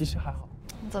其实还好。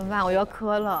怎么办？我要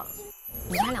磕了。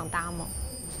你们俩搭吗？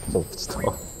我不知道，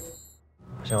好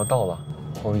像要到了，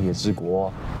荒野之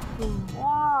国。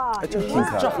哇，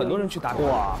这很多人去打卡。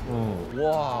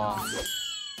哇，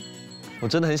我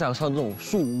真的很想上这种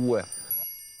树屋哎。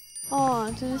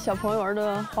哦，这是小朋友玩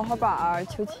的滑滑板、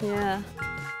秋千。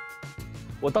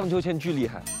我荡秋千巨厉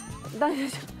害。你荡秋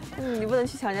千，你不能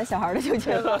去抢人家小孩的秋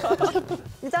千吧？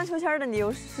你荡秋千的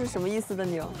牛是什么意思的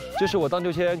牛？就是我荡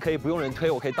秋千可以不用人推，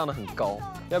我可以荡得很高。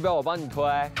要不要我帮你推？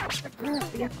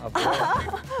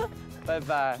拜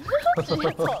拜。直接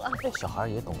走了。小孩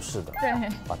也懂事的，对，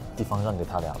把地方让给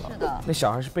他俩了。是的。那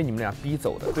小孩是被你们俩逼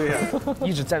走的。对呀，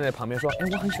一直站在旁边说，哎，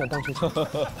我很喜欢荡秋千。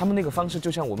他们那个方式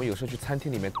就像我们有时候去餐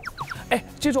厅里面，哎，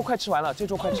这桌快吃完了，这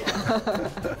桌快吃完了。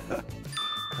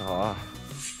好啊。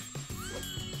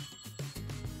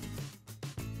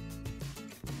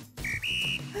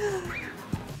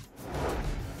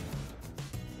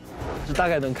这大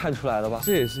概能看出来了吧？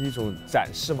这也是一种展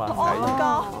示吗？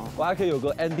高，我还可以有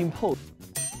个 ending pose。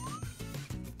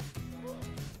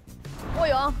卧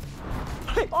泳。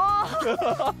哇，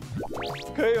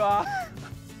可以吧？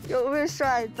有被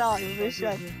帅到，有被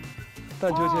帅。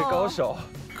荡秋千高手。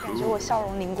感觉我笑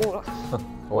容凝固了。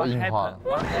我硬化了，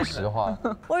我实话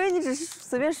了。我以为你只是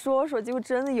随便说说，结果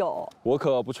真的有。我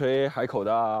可不吹海口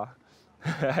的。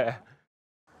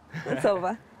那走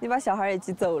吧，你把小孩也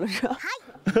挤走了是吧？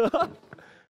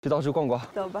去到处逛逛。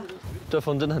走吧。这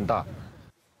风真的很大。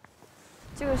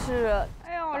这个是，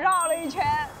哎呦，绕了一圈。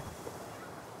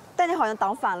但你好像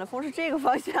挡反了，风是这个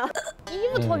方向。衣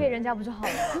服脱给人家不就好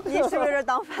了？你是不是有点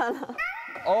挡反了？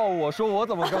哦，我说我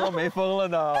怎么刚刚没风了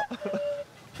呢？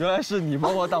原来是你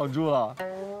帮我挡住了。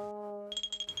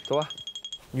走吧。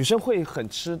女生会很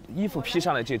吃衣服披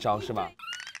上来这招是吧？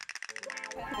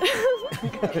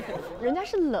人家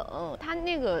是冷，他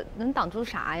那个能挡住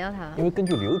啥呀？他因为根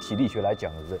据流体力学来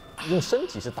讲，用身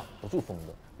体是挡不住风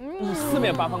的。你四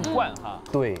面八方灌哈。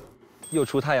对，又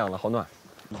出太阳了，好暖。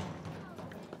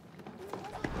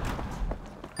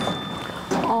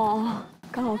哦，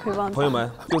刚好可以帮。朋友们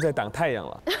又在挡太阳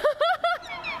了。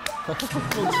用吉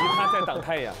他在挡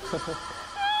太阳。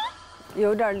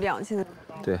有点凉气的。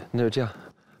对，那就这样。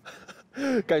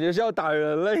感觉是要打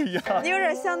人了一样。你有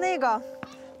点像那个。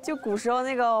就古时候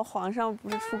那个皇上不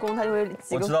是出宫，他就会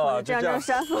几个符这样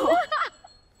扇风，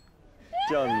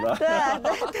这样子的。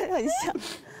对，很像。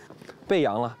背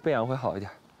阳了，背阳会好一点。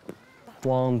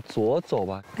往左走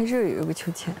吧。哎，这有个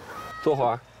秋千。坐会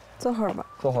儿。坐会儿吧。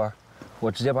坐会儿，我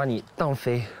直接把你荡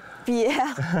飞。别，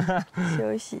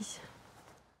休息一下。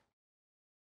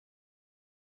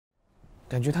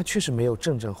感觉他确实没有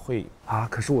正会啊，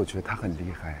可是我觉得他很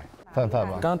厉害。范范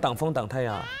吧。刚刚挡风挡太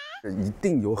阳。一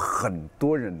定有很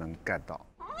多人能 get 到。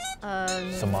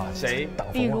什么？谁？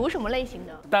比如什么类型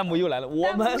的？弹幕又来了，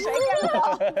我们谁 get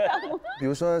到？比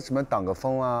如说什么挡个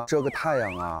风啊，遮个太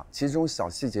阳啊，其实这种小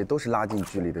细节都是拉近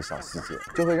距离的小细节，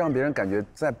就会让别人感觉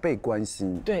在被关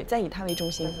心。对，在以他为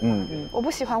中心。我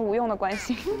不喜欢无用的关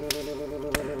心。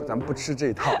咱们不吃这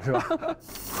一套是吧？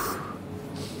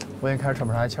我已经开始喘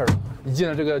不上来气儿了，一进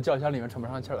了这个轿厢里面喘不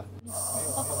上气儿了。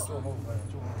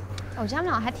我觉得他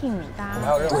们俩还挺搭。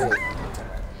还有任务？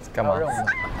干嘛？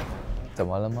怎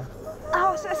么了吗？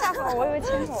啊！吓死我！我以为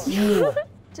牵手。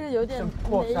这个有点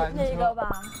那个吧？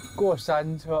过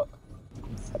山车。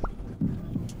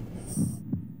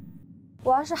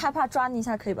我要是害怕抓你一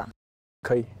下可以吧？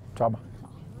可以，抓吧。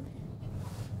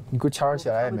你给我掐起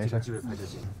来也没事。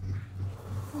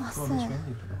哇塞，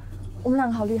我们两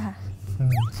个好厉害。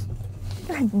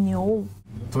这很牛。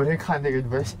昨天看那个你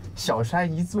们小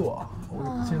山一坐，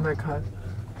我现在看。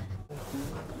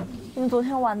你们昨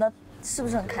天玩的是不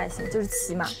是很开心？就是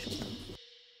骑马什么的。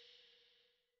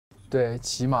对，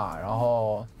骑马，然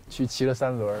后去骑了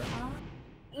3轮。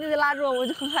那个拉着我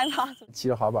就很害怕。骑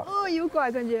了滑板。哦，有拐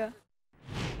感觉。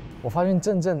我发现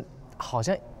正正好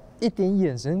像一点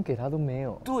眼神给他都没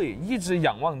有。对，一直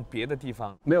仰望别的地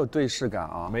方，没有对视感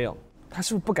啊。没有，他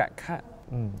是不是不敢看？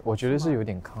我觉得是有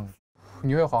点抗拒。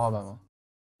你会滑滑板吗？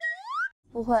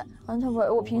不会，完全不会，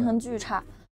我平衡巨差。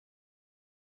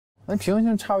那平衡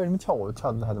性差，为什么跳舞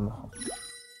跳得还这么好？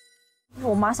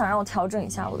我妈想让我调整一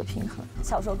下我的平衡，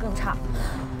小时候更差，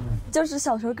就是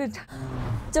小时候更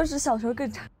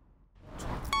差。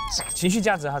情绪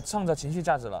价值哈，创造情绪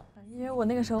价值了。因为我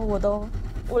那个时候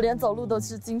我连走路都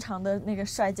是经常的那个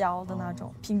摔跤的那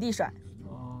种，平地摔。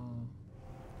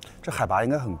这海拔应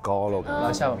该很高了，我感觉。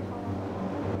来下吧，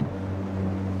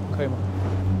可以吗？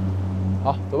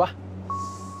好，走吧。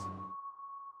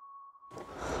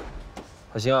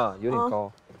还行啊，有点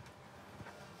高。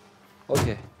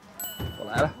OK， 我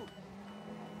来了。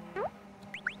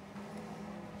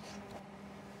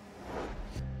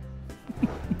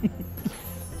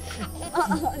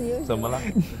怎么了？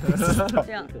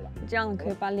这样可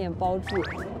以把脸包住，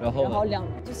然后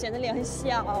就显得脸很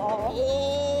小。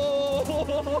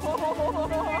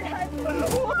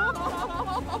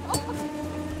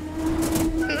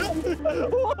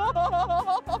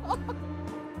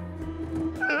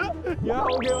你还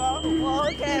OK 吗？我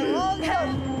OK。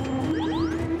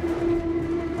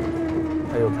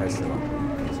他又开始了，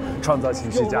创造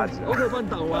情绪价值。我可把你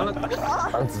挡完了，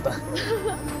挡子弹。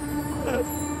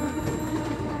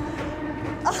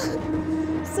是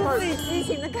自己激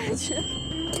情的感觉。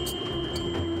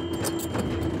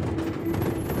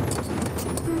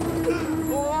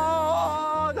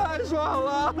哇，太爽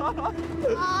了！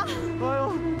哎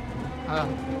呦，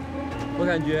我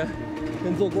感觉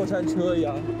跟坐过山车一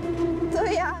样。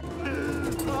对呀。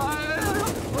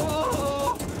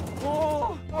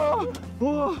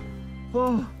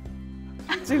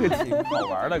这个挺好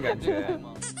玩的感觉。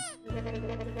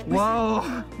哇哦！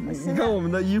你看我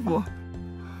们的衣服。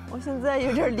我现在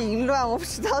有点凌乱，我不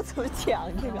知道怎么讲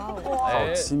这个。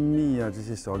好亲密啊，这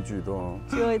些小举动。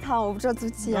最后一趟我不知道怎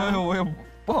么讲。哎呦，我也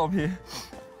不好评。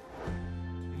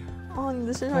哦，你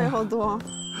的身上也好多。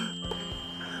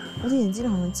我的眼睛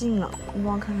好像近了，你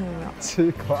帮我看看有没有？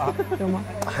吃瓜有吗？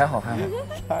还好。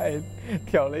还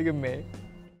挑了一个眉。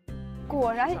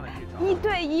果然1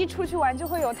对1出去玩就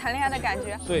会有谈恋爱的感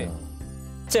觉。对，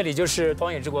这里就是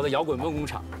荒野之国的摇滚梦工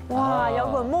厂。哇，摇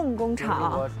滚梦工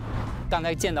厂。刚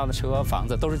才见到的车房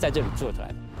子都是在这里做出来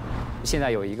的。现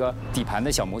在有一个底盘的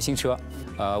小模型车，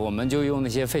我们就用那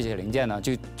些废铁零件呢，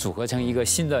就组合成一个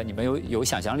新的你们有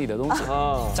想象力的东西，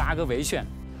扎个围旋。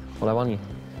我来帮你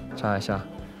扎一下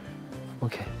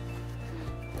 ，OK。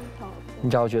你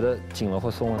假如觉得紧了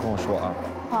或松了，跟我说啊。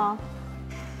好。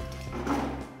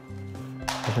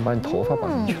我先把你头发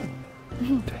绑进去。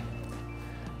对。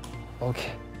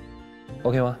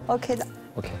OK 吗 ？OK 的。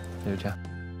OK， 那就这样。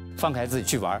放开自己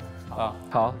去玩啊！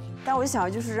好。但我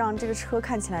想就是让这个车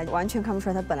看起来完全看不出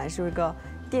来，它本来是一个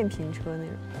电瓶车那种。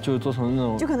就是做成那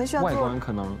种，就可能需要外观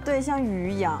可能对，像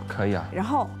鱼一样。可以啊。然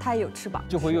后它也有翅膀，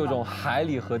就会有一种海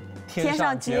里和天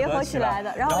上结合起来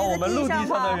的。然后我们陆地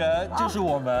上的人就是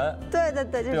我们。对，就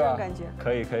这种感觉。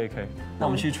可以。那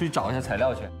我们出去找一下材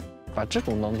料去，把这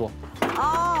种当做。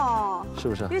哦。是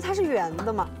不是？因为它是圆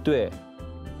的嘛。对。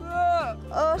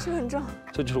是很重。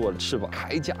这就是我的翅膀，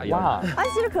铠甲一样。哇！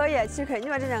其实可以。另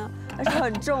外这两个但是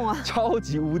很重啊，超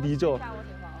级无敌重。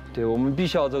对，我们必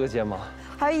须要做个睫毛。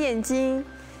还有眼睛。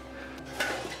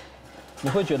你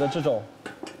会觉得这种，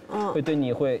会对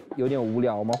你会有点无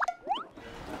聊吗？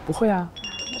不会啊，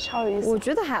超有意思。我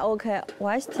觉得还 OK， 我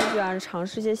还挺喜欢尝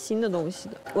试一些新的东西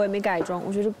的。我也没改装，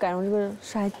我觉得改装这个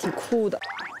是还挺酷的。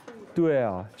对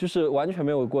啊，就是完全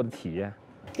没有过的体验。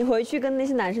你回去跟那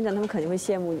些男生讲，他们肯定会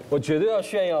羡慕你。我绝对要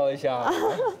炫耀一下，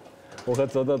我和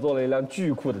泽泽坐了一辆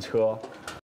巨酷的车。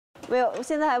没有，我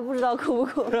现在还不知道酷不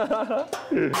酷。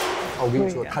我跟你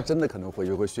说，他真的可能回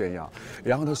去会炫耀，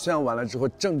然后他炫耀完了之后，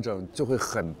正就会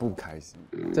很不开心，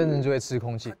正就会吃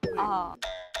空气。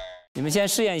你们先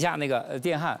试验一下那个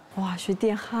电焊。哇，学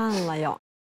电焊了要。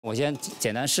我先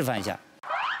简单示范一下。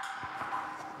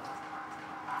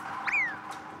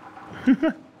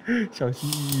小心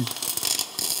翼翼。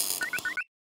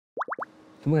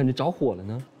怎么感觉着火了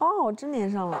呢？哦，真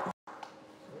粘上了。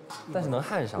但是能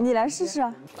焊上。你来试试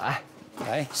啊。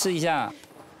来试一下。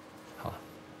好。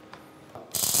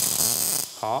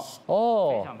好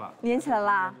哦，非常棒，连起来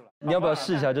啦。你要不要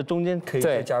试一下？这中间可以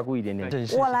再加固一点点。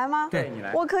我来吗？对，你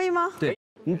来。我可以吗？对，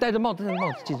你戴着帽子，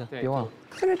记着，别忘了。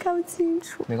可是看不清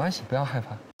楚。没关系，不要害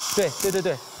怕。对，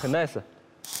很 nice。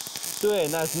对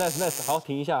 ，nice，好，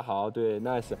停一下，好，对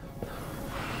 ，nice。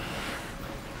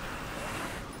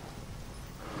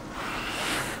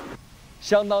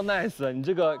相当 nice， 你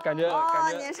这个感觉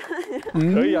粘上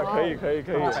可以啊，可以。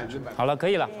好了，可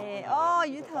以了。哦，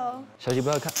鱼头。小姐不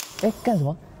要看，哎，干什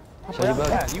么？小姐不要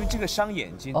看，因为这个伤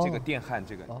眼睛，这个电焊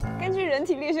这个。根据人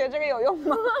体力学，这个有用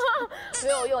吗？没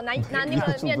有用，拿那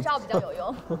个面罩比较有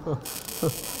用。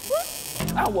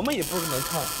啊，我们也不能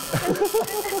看。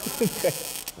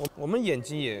我们眼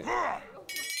睛也。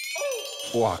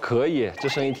哇，可以，这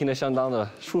声音听得相当的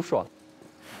舒爽。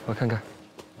我看看，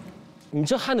你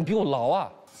这焊的比我牢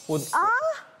啊！我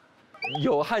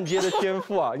有焊接的天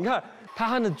赋啊！你看他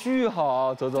焊的巨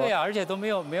好，泽泽。对呀，而且都没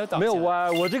有倒，没有歪，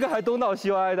我这个还东倒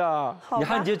西歪的。你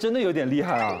焊接真的有点厉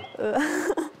害啊！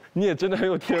你也真的很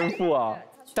有天赋啊！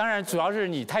当然，主要是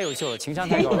你太优秀了，情商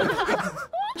太高了。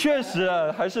确实，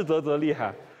还是泽泽厉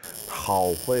害。好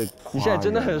会，你现在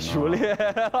真的很熟练。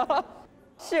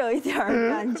是有一点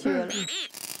感觉了。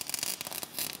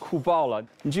酷爆了！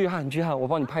你继续焊，我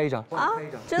帮你拍一张。啊？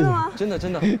真的吗？真的。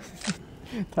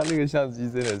他那个相机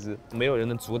真的是没有人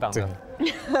能阻挡的。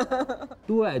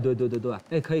对，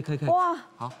哎，可以。哇，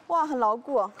好，哇，很牢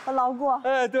固。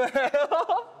哎，对。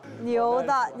牛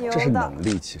的。这是能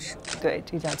力，其实。对，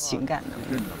这叫情感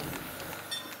能力。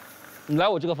你来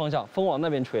我这个方向，风往那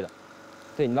边吹的。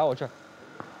对，你来我这儿。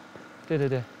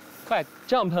对，快，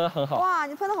这样喷很好。哇，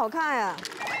你喷的好看呀！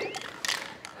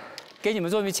给你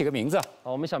们作品起个名字。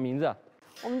好，我们想名字。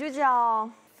我们就叫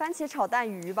番茄炒蛋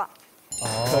鱼吧。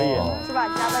可以。是吧？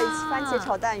加在一起，番茄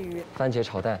炒蛋鱼。番茄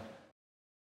炒蛋。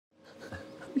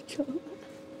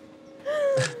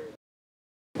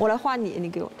我来画你，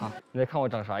你给我。好，你来看我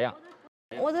长啥样。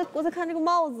我在看这个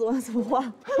帽子，我怎么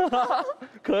画？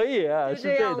可以，是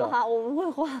对的。哈，我们会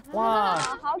画。哇，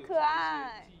好可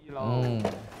爱。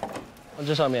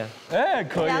这上面，哎，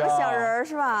可以。两个小人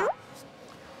是吧？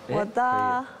我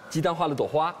的。鸡蛋画了朵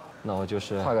花，那我就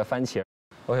是画个番茄。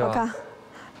好看。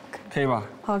可以吧？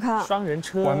好看。双人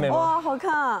车。完美吗？哇，好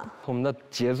看。我们的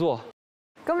杰作。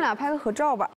跟我们俩拍个合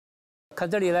照吧。看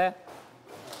这里嘞。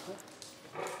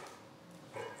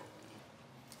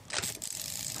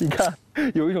你看，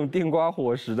有一种电瓜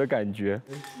火石的感觉。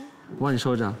我帮你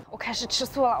收着。我开始吃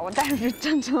素了，我带入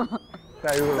正了。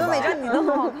带入了。那每张你都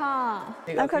很好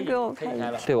看，来快给我拍一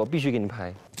个。对，我必须给你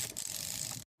拍。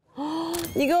哦，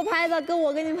你给我拍的跟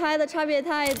我给你拍的差别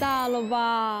太大了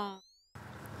吧？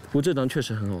不过这张确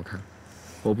实很好看，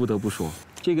我不得不说。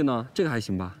这个呢，这个还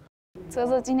行吧。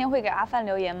泽今天会给阿范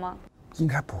留言吗？应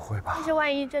该不会吧。但是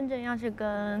万一正要是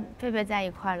跟佩佩在一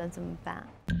块了怎么办？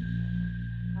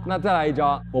那再来一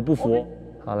张，我不服。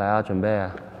好，来啊，准备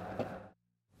啊。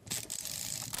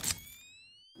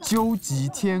究极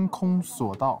天空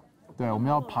索道，对，我们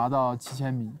要爬到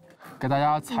7000米，给大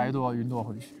家踩一朵云朵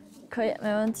回去。可以，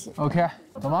没问题。 OK，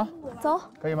 走吗？走。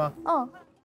可以吗？嗯。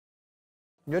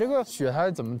你觉得这个雪它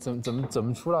是怎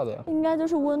么出来的呀？应该就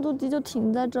是温度低就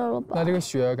停在这儿了吧？那这个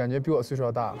雪感觉比我岁数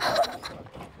要大。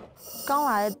刚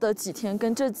来的几天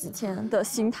跟这几天的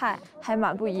心态还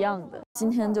蛮不一样的。今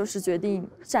天就是决定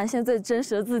展现最真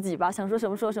实的自己吧，想说什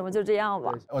么说什么，就这样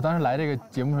吧。我当时来这个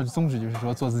节目的宗旨就是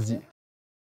说做自己，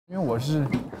因为我是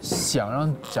想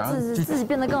让自己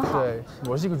变得更好。对，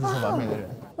我是一个追求完美的人。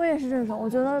我也是这种，我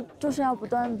觉得就是要不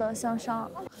断的向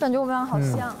上，感觉我们俩好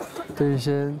像。对一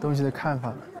些东西的看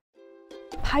法。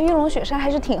爬玉龙雪山还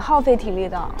是挺耗费体力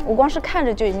的，我光是看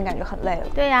着就已经感觉很累了。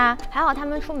对呀，还好他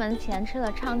们出门前吃了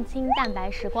畅清蛋白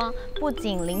时光，不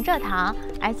仅零蔗糖，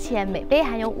而且每杯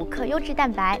含有5克优质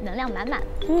蛋白，能量满满。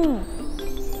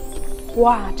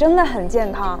哇，真的很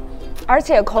健康，而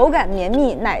且口感绵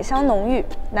密，奶香浓郁，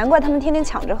难怪他们天天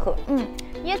抢着喝。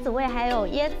椰子味还有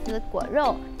椰子果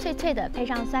肉，脆脆的，配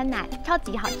上酸奶，超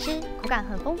级好吃，口感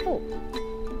很丰富。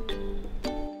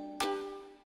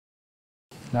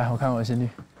来，我看我的心率，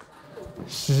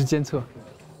实时监测。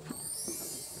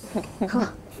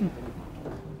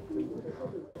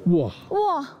哇！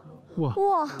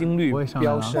心率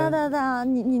飙升。大，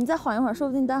你再缓一会儿，说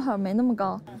不定待会儿没那么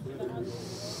高。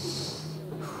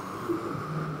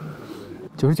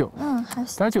 99，还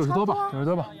行，大概90多吧，90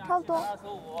多吧，差不多。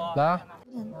来啊！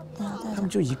他们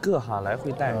就一个哈，来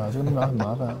回带。这个那么很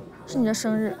麻烦。是你的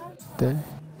生日。对。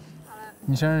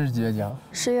你生日是几月几号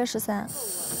？10月13。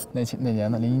哪年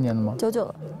的？01年的吗？99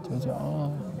的。99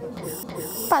哦。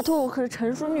拜托，我可是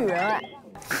成熟女人哎。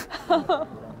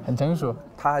很成熟。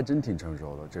她还真挺成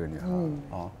熟的，这个女孩。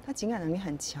她情感能力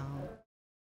很强。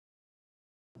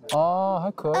哦，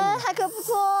还可以。哎，还可不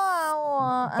错啊，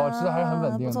我保持的还是很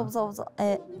稳定的。不错不错，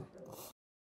哎。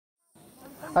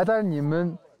哎，但是你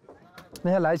们那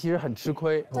天来其实很吃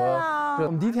亏。对啊。我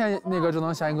们第一天那个正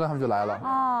能祥云哥他们就来了。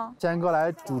啊。祥云哥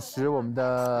来主持我们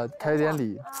的开学典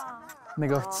礼，那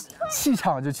个气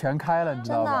场就全开了，你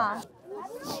知道吗？真的。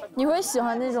你会喜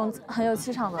欢那种很有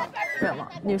气场的人吗？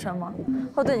女生吗？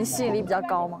会对你吸引力比较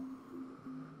高吗？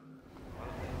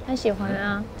他喜欢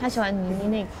啊，他喜欢倪妮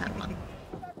那款吗？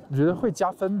我觉得会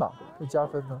加分吧，会加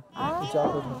分的，会加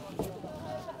分的。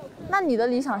那你的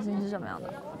理想型是什么样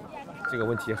的？这个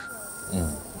问题，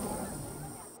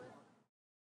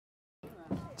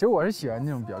其实我是喜欢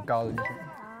那种比较高的女生。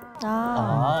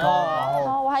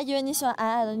哦，我还以为你喜欢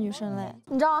矮矮的女生嘞。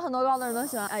你知道很多高的人都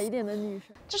喜欢矮一点的女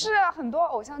生。就是很多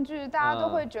偶像剧，大家都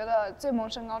会觉得最萌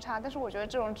身高差，但是我觉得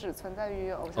这种只存在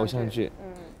于偶像剧。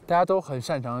大家都很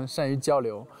善于交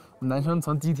流。我们男生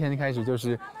从第一天开始就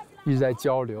是一直在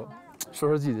交流，说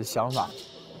说自己的想法。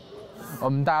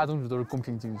我们大家宗旨都是公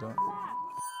平竞争。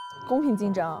公平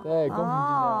竞争。对，公平竞争。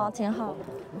哦，挺好。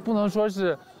不能说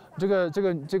是这个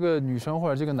女生或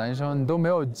者这个男生你都没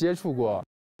有接触过。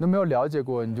都没有了解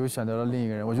过，你就选择了另一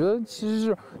个人。我觉得其实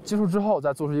是接触之后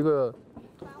再做出一个，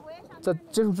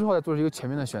全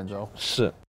面的选择。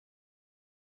是，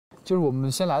就是我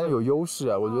们先来的有优势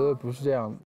啊，我觉得不是这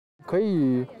样。可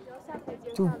以，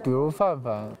就比如范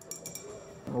范，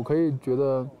我可以觉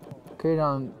得可以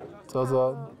让泽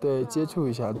泽对接触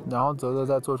一下，然后泽泽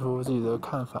再做出自己的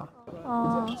看法。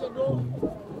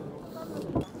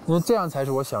因为这样才是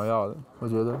我想要的，我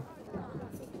觉得。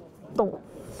懂。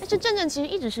但是正其实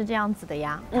一直是这样子的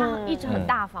呀，他一直很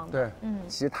大方的。对，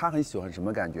其实他很喜欢什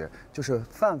么感觉？就是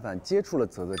范范接触了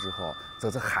泽泽之后，泽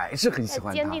泽还是很喜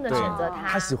欢他，坚定的选择他。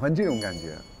他喜欢这种感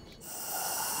觉。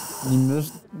你们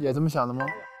也这么想的吗？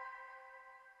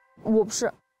我不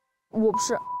是。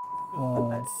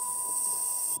哦。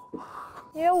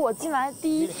因为我进来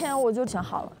第一天我就想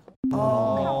好了。不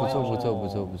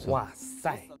错。哇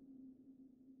塞！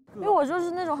因为我就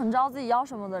是那种很知道自己要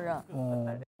什么的人。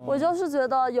我就是觉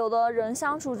得有的人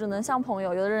相处只能像朋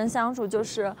友，有的人相处就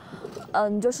是，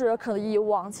就是可以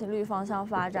往情侣方向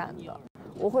发展的。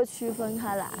我会区分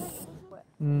开来。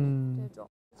这种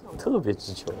特别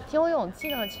直球，挺有勇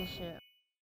气的。其实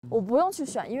我不用去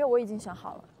选，因为我已经选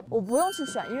好了。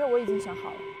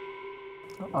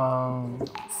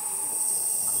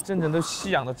真正都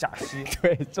吸氧的假吸，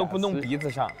对，都不弄鼻子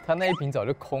上。他那一瓶早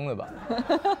就空了吧？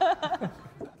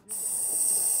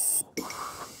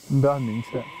你不要很明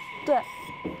确。对，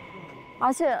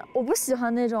而且我不喜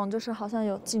欢那种就是好像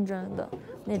有竞争的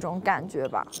那种感觉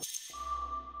吧。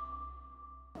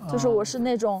就是我是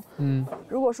那种，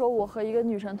如果说我和一个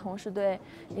女生同时对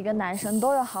一个男生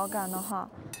都有好感的话，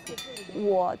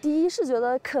我第一是觉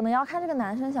得可能要看这个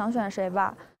男生想选谁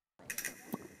吧。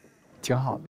挺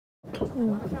好的。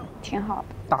挺好的。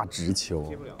大直球。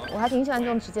我还挺喜欢这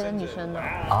种直接的女生的。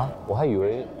啊，我还以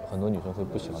为很多女生会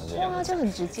不喜欢这样。哇，就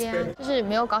很直接啊，就是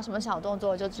没有搞什么小动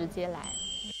作，就直接来。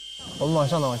我们往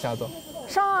上走，往下走。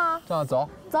上啊！上走。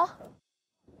走。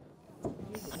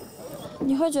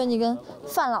你会觉得你跟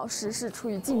范老师是处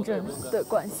于竞争的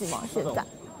关系吗？现在？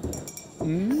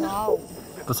哇哦。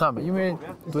不算吧，因为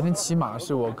昨天骑马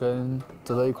是我跟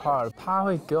泽泽一块儿，他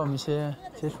会给我们一些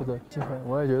接触的机会，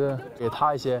我也觉得给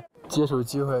他一些接触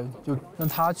机会，就让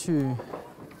他去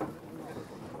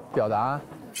表达，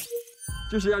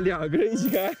就是要两个人一起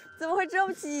开。怎么会这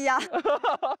么急呀？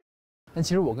但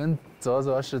其实我跟泽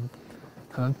泽是，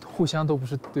可能互相都不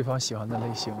是对方喜欢的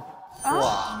类型。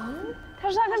哇，他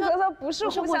跟泽泽不是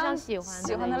互相喜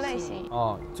欢的类型。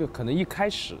哦，就可能一开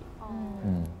始。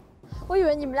我以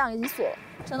为你们两个已经锁了，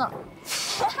真的。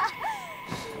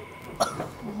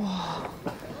哇，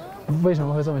为什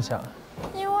么会这么想？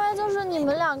因为就是你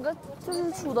们两个就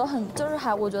是处得很，就是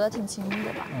还我觉得挺亲密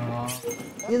的吧。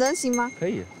你能行吗？可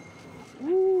以。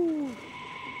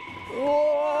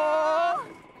哇，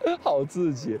好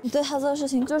刺激！你对他做的事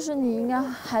情，就是你应该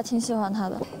还挺喜欢他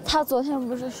的。他昨天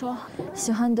不是说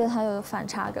喜欢你对他有反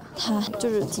差感，他就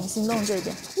是挺心动这一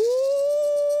点。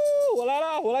我来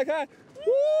了，我来开。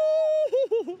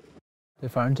对，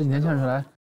反正这几天相处下来，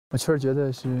我确实觉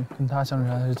得是跟他相处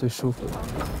下来是最舒服的，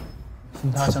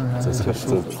跟他相处下来是最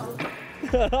舒服的。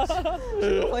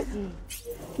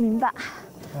明白。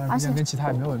而且跟其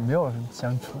他也没有人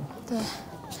相处。对。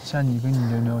像你跟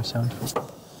你就没有相处。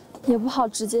也不好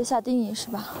直接下定义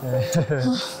是吧？对。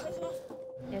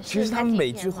其实他们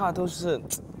每句话都是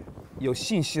有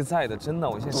信息在的，真的，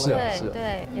我现在是。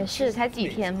对，也是才几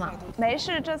天嘛。没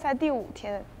事，这才第5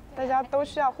天。大家都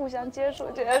需要互相接触。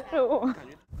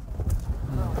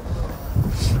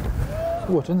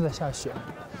我真的在下雪。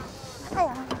哎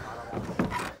呀！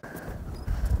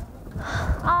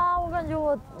感觉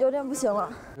我有点不行了。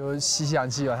就吸吸氧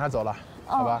气往下走了，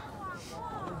好吧？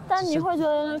但你会觉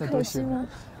得有点可惜吗？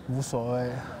无所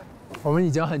谓，我们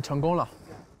已经很成功了。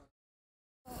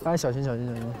大家小心，小心，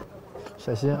小心，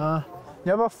小心啊！你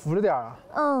要不要扶着点啊？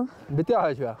嗯。你别掉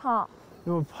下去。好。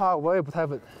因为我怕我也不太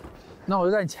稳，那我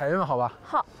就在你前面，好吧？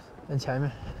好。在你前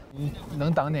面，你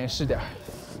能挡点是点。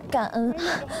感恩。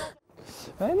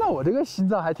哎，那我这个心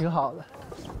脏还挺好的。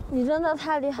你真的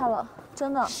太厉害了，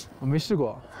真的。我没试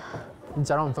过，你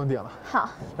假让我们登顶了。好。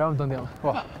让我们登顶了，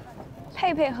哇！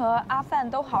佩佩和阿范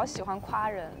都好喜欢夸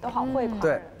人，都好会夸人。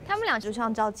对，他们俩就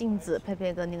像照镜子，佩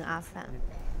佩跟那个阿范。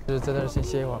就是在那儿先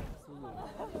歇一会儿。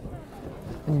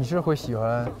你是会喜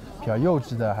欢比较幼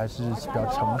稚的，还是比较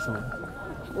成熟的？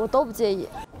我都不介意。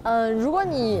如果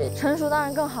你成熟当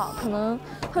然更好，可能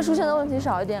会出现的问题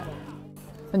少一点。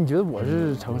那你觉得我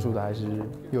是成熟的还是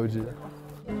幼稚的？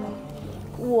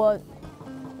我，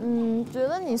觉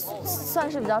得你算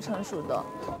是比较成熟的。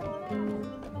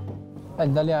那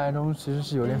你在恋爱中其实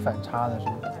是有点反差的，是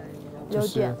吗？有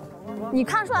点。你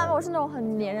看出来吗？我是那种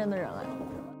很粘人的人哎。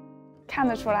看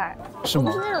得出来。是吗？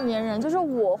我不是那种粘人，就是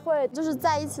我会就是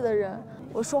在一起的人，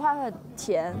我说话会很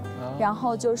甜，然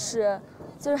后就是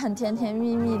很甜甜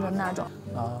蜜蜜的那种。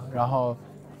啊，然后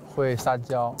会撒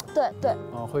娇。对对。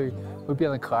啊，会变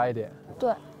得可爱一点。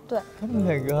对。对，他们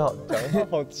两个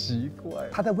好奇怪。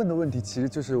他在问的问题其实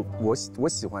就是我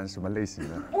喜欢什么类型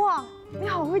的。哇，你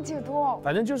好会解读哦。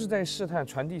反正就是在试探、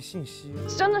传递信息。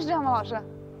真的是这样吗，老师？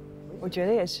我觉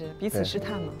得也是，彼此试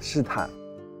探嘛。试探。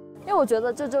因为我觉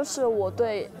得这就是我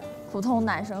对普通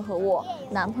男生和我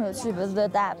男朋友区别的对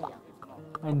待吧。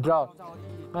那你知道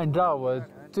我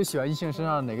最喜欢异性身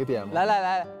上的哪个点吗？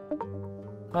来。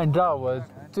那你知道我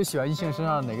最喜欢异性身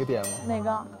上的哪个点吗？哪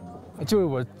个？就是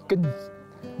我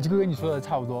你就跟你说的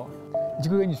差不多，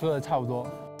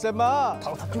什么？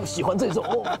他就喜欢这种。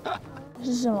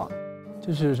是什么？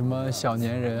就是什么小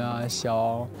粘人啊，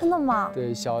小。真的吗？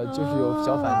对，就是有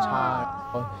小反差，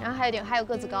然后还有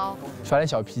个子高，耍点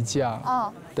小脾气啊。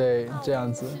哦。对，这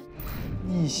样子。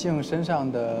异性身上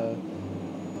的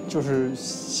就是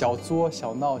小作、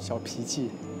小闹、小脾气、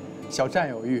小占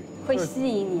有欲，会吸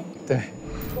引你。对。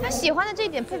他喜欢的这一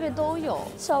点佩佩都有，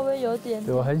稍微有点。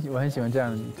对，我很喜欢这样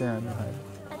的女孩子。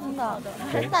真的，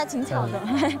那挺巧的，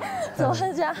怎么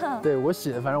会这样？对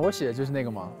反正我写的就是那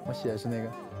个嘛，我写的是那个。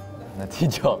那挺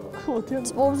巧的。我天，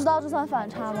我不知道这算反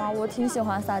差吗？我挺喜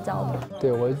欢撒娇的。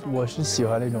对我是喜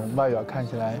欢那种外表看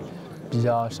起来比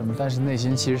较什么，但是内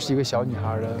心其实是一个小女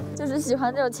孩的。就是喜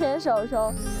欢那种牵手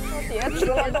手，叠词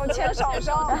了都牵手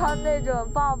手，然后那种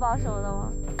抱抱什么的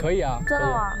吗？可以啊。真的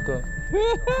吗？对。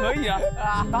可以啊！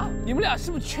你们俩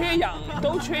是不是缺氧？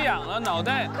都缺氧了，脑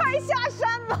袋。快下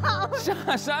山吧！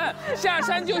下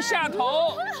山就下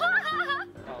头。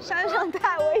山上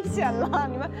太危险了，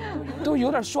你们都有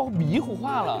点说迷糊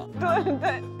话了。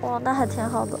对。哇，那还挺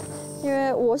好的，因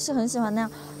为我很喜欢那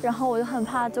样，然后我就很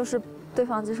怕就是对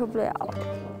方接受不了，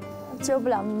接受不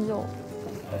了那就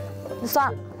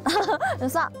算了。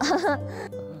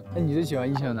那你最喜欢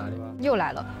异性哪里？又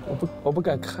来了，我不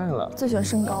敢看了。最喜欢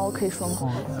身高，可以说吗？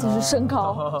就是身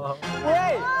高。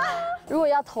喂，如果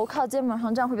要头靠肩膀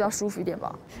上，这样会比较舒服一点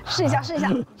吧？试一下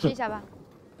吧。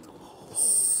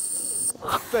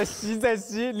再吸，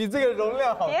你这个容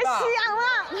量好大。别吸氧了。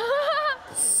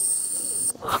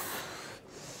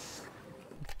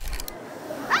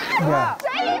谁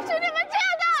允许你们这样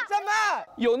的？什么？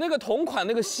有那个同款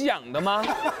那个吸氧的吗？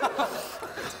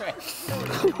对，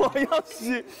我要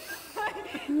吸。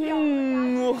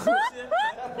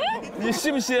你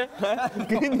吸不吸？来，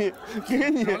给你。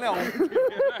今天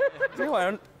晚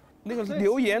上那个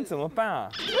留言怎么办啊？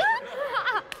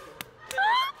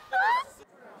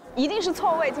一定是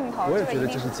错位镜头，我也觉得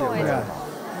这是错位镜头。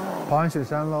跑完雪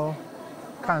山喽，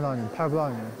看到你拍不到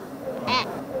你。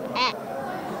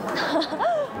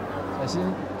小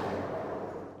心。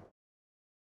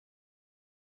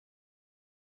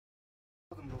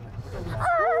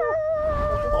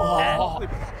哦。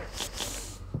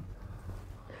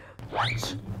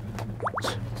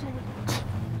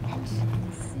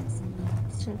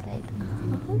之类的。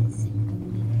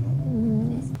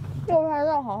这个拍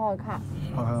照好好看。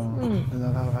好看吗？真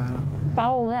的太好看了。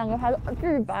把我们两个拍的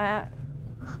巨白。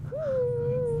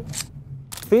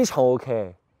非常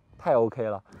OK， 太 OK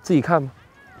了，自己看吧。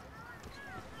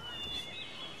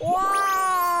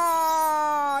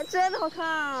哇，真的好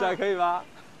看。这还可以吧？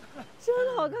真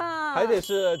的好看。还得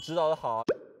是指导的好。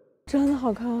真的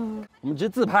好看。我们直接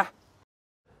自拍。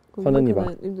换到你吧。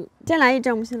先来一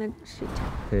张，我们先来试一张。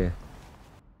可以。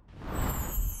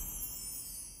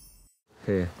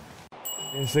可以。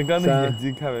沈刚的眼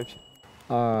睛看完片。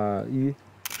2、1。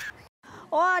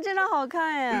哇，这张好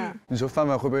看耶！你说范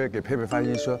范会不会给佩佩发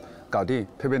信息说搞定？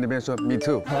佩佩那边说 me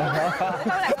too。他们两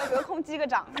个隔空击个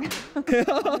掌。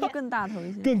更大头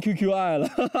一些，更 QQ 爱了。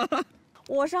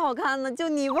我是好看的，就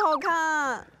你不好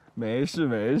看。没事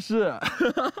没事。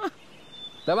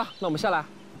来吧，那我们下来。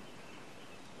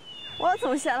我要怎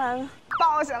么下来呢？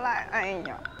抱下来，哎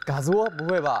呀！嘎子窝不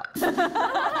会吧？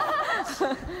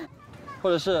或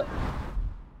者是。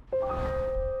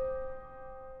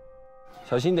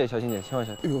 小心点，小心点，千万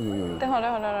小心！呦！等会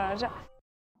儿，这。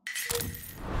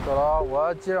走了，我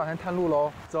要接着往前探路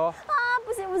喽。走。啊，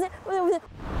不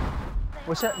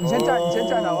行！你先站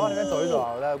着，我往里面走一走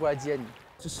啊，我再过来接你。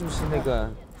这是不是那个？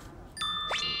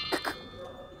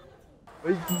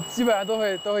我基本上都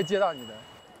会接到你的。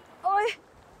哎。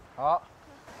好，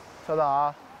稍等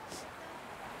啊。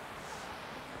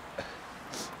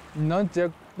你能直接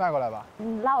迈过来吧？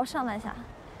你拉我上来一下。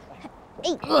哎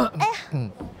呀，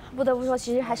不得不说，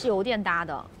其实还是有点搭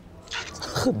的，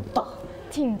很大，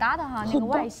挺搭的哈，那个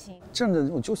外形。正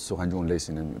的我就喜欢这种类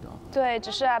型的女的。对，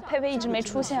只是佩佩一直没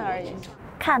出现而已。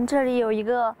看这里有一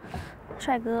个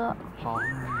帅哥。好，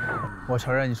我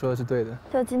承认你说的是对的。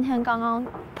就今天刚刚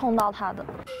碰到他的。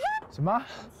什么？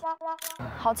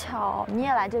好巧，你也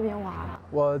来这边玩？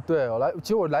我来，其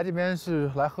实我来这边是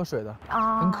来喝水的，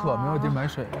很渴，没有地买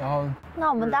水，然后。那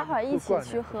我们待会儿一起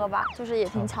去喝吧，就是也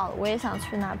挺巧的，我也想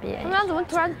去那边。你们俩怎么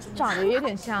突然长得有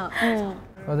点像？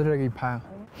我在这里给你拍，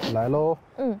来喽。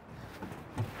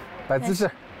摆姿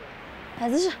势。摆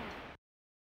姿势。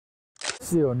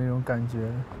是有那种感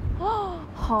觉。哦，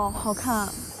好看。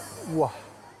哇。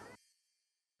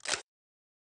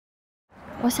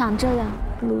我想这样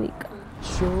录一个。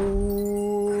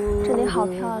这里好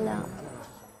漂亮。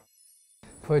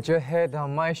Put your head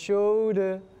on my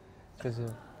shoulder， 就是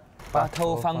把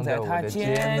头放在他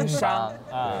肩上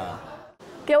啊。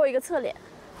给我一个侧脸。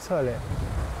侧脸。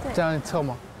对。这样侧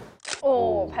吗？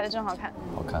哦，拍的真好看。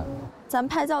好看。咱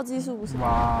拍照技术不是？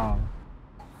哇。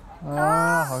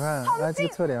啊，好看！来，这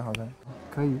个侧脸好看，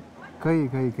可以，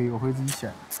我会自己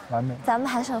选，完美。咱们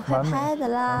还是很会拍的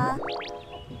啦。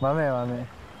完美。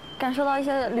感受到一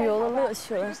些旅游的乐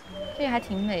趣了，这个还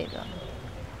挺美的。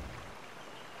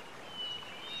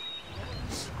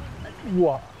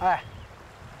哇，哎，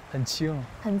很清，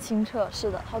很清澈，是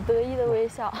的，好得意的微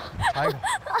笑。尝一口。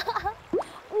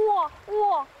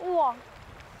哇！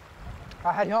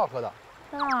啊，还挺好喝的。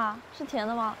真的吗？是甜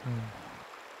的吗？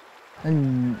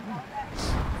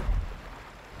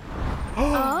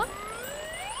啊？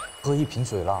喝一瓶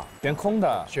水了，悬空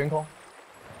的，悬空。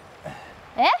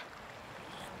哎，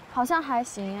好像还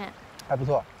行哎，还不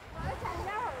错。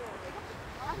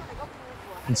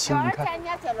很轻，你看。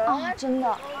啊，真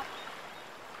的。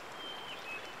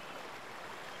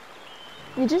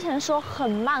你之前说很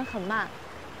慢，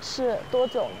是多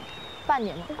久呢？半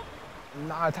年吗？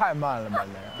那太慢了吧，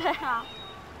那对啊。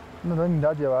那等你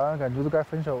了解完，感觉都该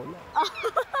分手了。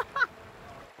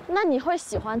那你会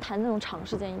喜欢谈那种长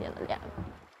时间一点的恋爱吗？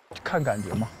看感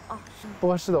觉嘛。啊，不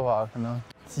合适的话，可能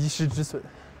及时止损。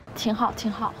挺好。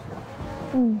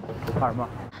怕什么？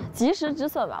及时止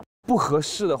损吧。不合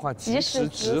适的话，及时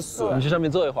止损。你去上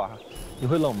面坐一会儿，你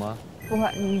会冷吗？不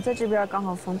会，你在这边刚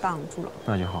好风挡住了。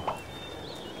那就好，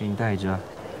给你带一只啊，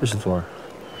这是左耳，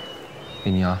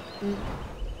给你啊。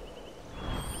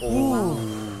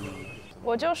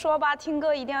我就说吧，听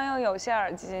歌一定要用有线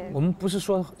耳机。我们不是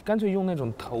说干脆用那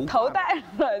种头戴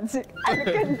耳机，挨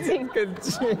得更近，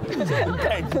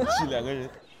太近两个人。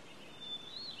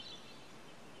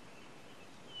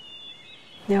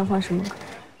你要放什么？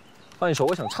放一首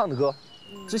我想唱的歌，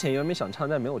之前原本想唱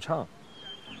但没有唱。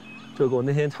这个歌我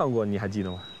那天唱过，你还记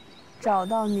得吗？找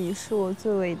到你是我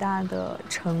最伟大的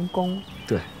成功。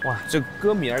对，哇，这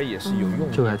歌名儿也是有用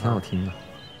的，这个还挺好听的。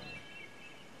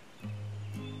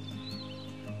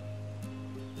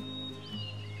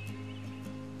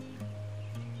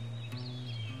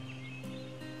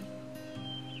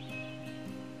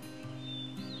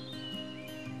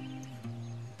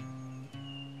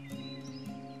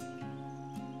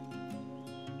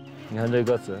你看这个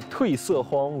歌词，褪色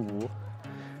荒芜，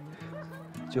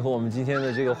就和我们今天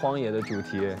的这个荒野的主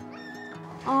题，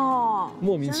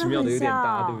莫名其妙的有点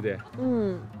搭，对不对？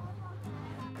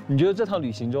你觉得这趟旅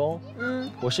行中，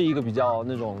我是一个比较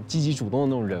那种积极主动的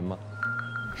那种人吗？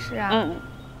是啊。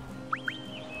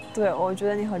对，我觉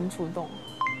得你很主动。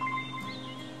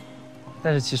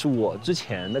但是其实我之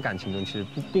前的感情中，其实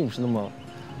并不是那么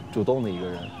主动的一个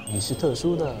人。你是特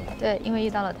殊的。对，因为遇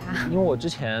到了他。因为我之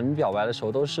前表白的时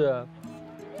候都是，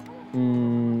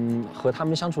和他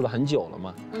们相处了很久了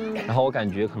嘛，然后我感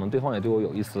觉可能对方也对我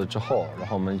有意思了之后，然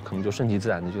后我们可能就顺其自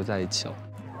然的就在一起了。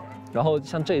然后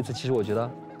像这一次，其实我觉得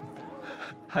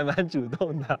还蛮主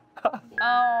动的。哦，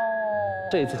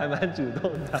这一次还蛮主动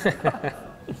的。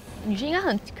女生应该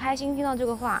很开心听到这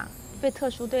个话，被特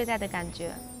殊对待的感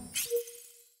觉。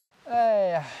哎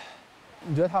呀，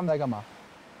你觉得他们在干嘛？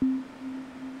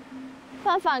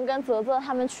范范跟泽泽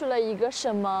他们去了一个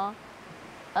什么，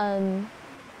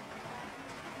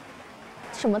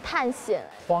什么探险？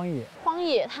荒野。荒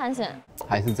野探险。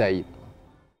还是在意。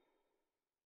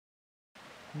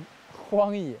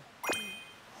荒野，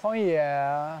荒野，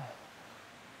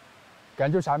感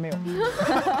觉就啥没有，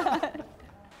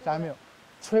啥也没有，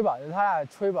吹吧，他俩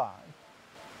吹吧，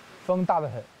风大得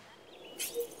很。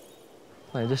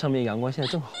哎，这上面阳光现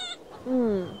在正好。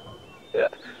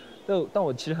但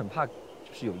我其实很怕，就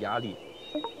是有压力，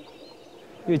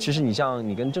因为其实你像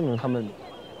你跟郑郑他们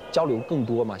交流更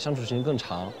多嘛，相处时间更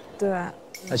长，对，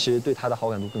那其实对他的好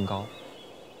感度更高，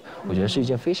我觉得是一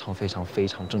件非常非常非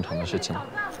常正常的事情。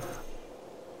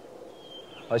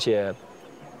而且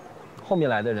后面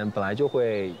来的人本来就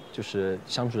会就是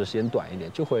相处的时间短一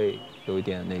点，就会有一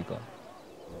点那个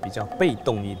比较被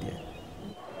动一点，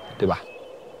对吧？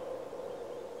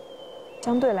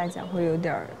相对来讲会有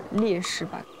点劣势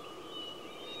吧。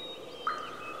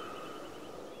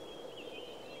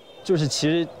就是其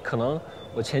实可能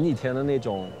我前几天的那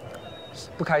种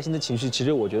不开心的情绪，其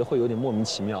实我觉得会有点莫名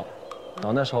其妙。然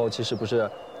后那时候其实不是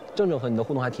郑郑和你的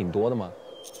互动还挺多的嘛。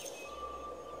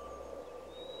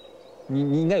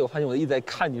你应该有发现我一直在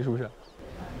看你，是不是？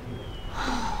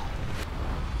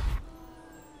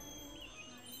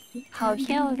好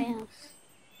漂亮！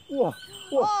哇！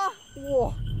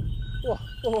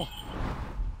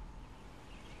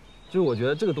就是我觉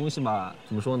得这个东西嘛，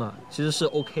怎么说呢？其实是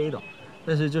OK 的，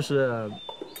但是就是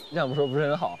这样说不是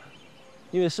很好，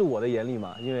因为是我的眼里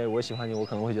嘛，因为我喜欢你，我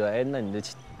可能会觉得，哎，那你的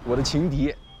我的情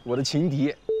敌，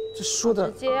这说的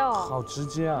直接哦，好直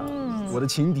接啊！我的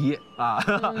情敌啊，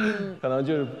可能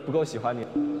就是不够喜欢你。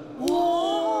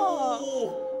哇！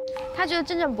他觉得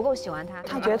真正不够喜欢他，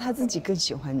他觉得他自己更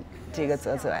喜欢这个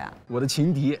泽泽呀。我的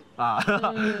情敌啊，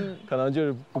可能就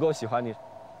是不够喜欢你。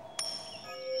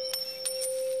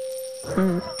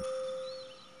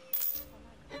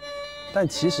但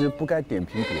其实不该点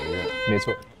评别人，没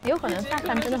错。有可能范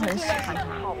范真的很喜欢他，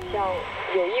好像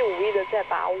有意无意的在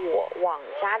把我往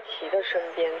佳琪的身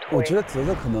边推。我觉得泽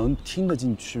泽可能听得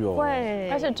进去哦。会，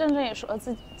而且郑郑也说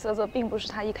自己泽泽并不是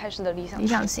他一开始的理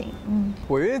想型。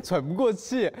我有点喘不过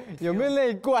气，有没有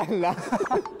那一罐啦？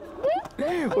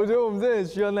我觉得我们真的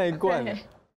需要那一罐。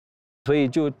所以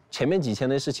就前面几天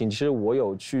的事情，其实我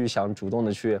有去想主动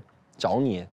的去找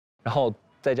你，然后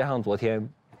再加上昨天，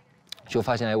就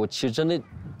发现哎，我其实真的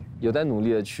有在努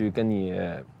力的去跟你，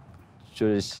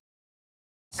就是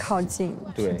靠近、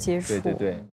去接触。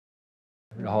对。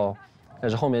然后，但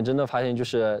是后面真的发现就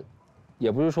是，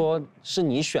也不是说是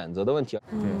你选择的问题，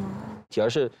而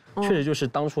是确实就是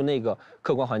当初那个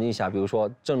客观环境下，比如说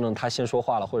郑郑他先说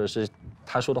话了，或者是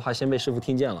他说的话先被师傅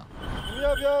听见了。你们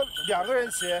要不要2个人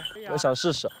骑？我想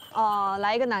试试。哦，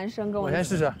来一个男生跟我先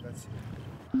试试。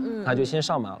他就先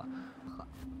上马了。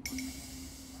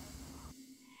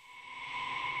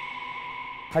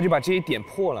他就把这一点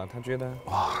破了，他觉得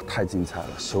哇，太精彩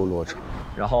了，修罗场。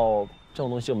然后这种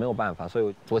东西就没有办法，所以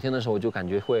我昨天的时候就感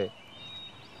觉会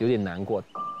有点难过，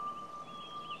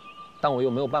但我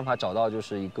又没有办法找到就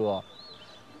是一个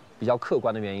比较客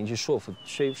观的原因去说服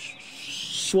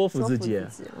自己，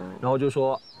然后就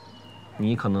说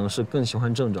你可能是更喜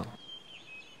欢郑郑，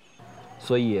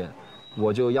所以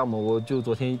我就要么我就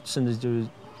昨天甚至就是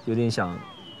有点想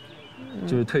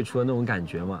就是退出的那种感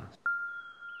觉嘛。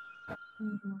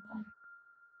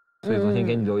所以昨天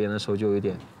给你留言的时候就有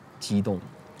点激动，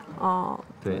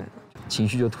对，情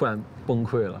绪就突然崩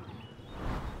溃了，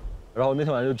然后那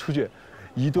天晚上就出去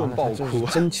一顿爆哭，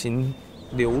真情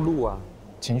流露啊，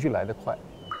情绪来得快。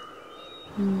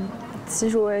其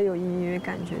实我也有隐隐约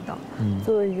感觉到，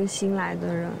作为一个新来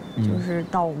的人，就是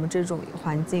到我们这种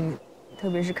环境，特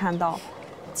别是看到，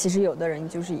其实有的人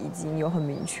就是已经有很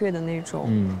明确的那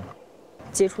种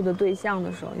接触的对象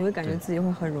的时候，你会感觉自己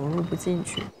会很融入不进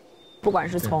去，不管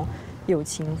是从友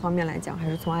情方面来讲，还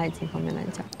是从爱情方面来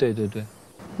讲。对，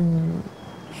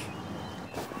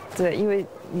对，因为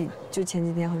你就前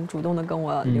几天很主动的跟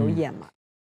我留言嘛，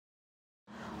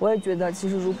我也觉得其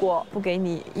实如果不给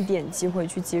你一点机会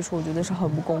去接触，我觉得是很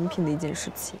不公平的一件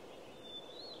事情。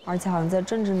而且好像在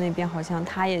政治那边，好像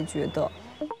他也觉得，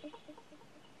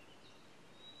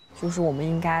就是我们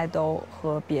应该都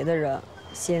和别的人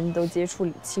先都接触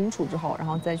清楚之后，然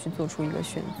后再去做出一个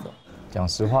选择。讲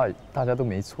实话，大家都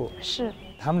没错。是。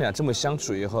他们俩这么相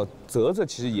处以后，泽泽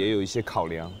其实也有一些考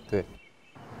量。对。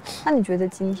那你觉得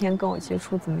今天跟我接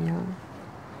触怎么样？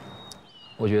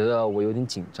我觉得我有点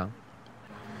紧张。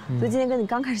所以今天跟你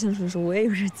刚开始相处的时候，我也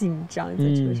有点紧张，在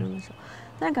车上的时候，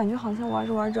但是感觉好像玩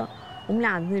着玩着，我们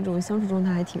俩的那种相处状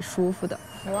态还挺舒服的。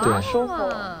哇，舒服。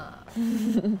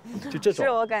就这种，是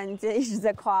我感觉一直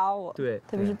在夸我，对，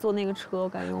特别是坐那个车，我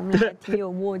感觉我们俩挺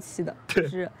有默契的，就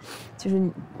是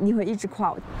你会一直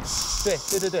夸我，对，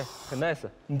很 nice。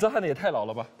你这汉的也太老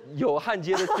了吧，有焊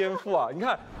接的天赋啊！你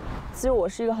看，其实我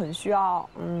是一个很需要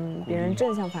别人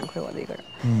正向反馈我的一个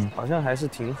人，好像还是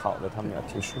挺好的，他们俩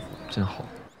挺舒服，真好。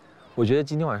我觉得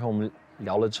今天晚上我们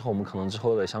聊了之后，我们可能之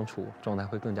后的相处状态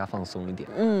会更加放松一点。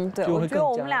对，我觉得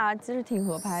我们俩其实挺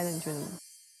合拍的，你觉得吗？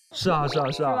是啊，是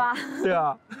吧？对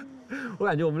啊，我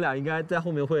感觉我们俩应该在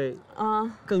后面会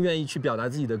更愿意去表达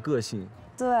自己的个性。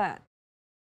对，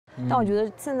但我觉得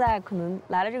现在可能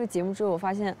来了这个节目之后，我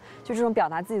发现就这种表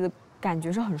达自己的感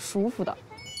觉是很舒服的。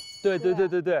对。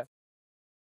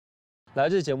来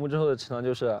这节目之后的陈阳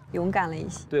就是勇敢了一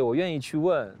些。对，我愿意去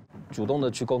问，主动的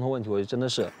去沟通问题，我觉得真的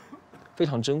是非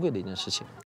常珍贵的一件事情。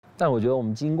但我觉得我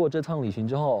们经过这趟旅行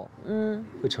之后，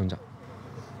会成长。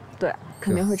对，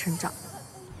肯定会成长。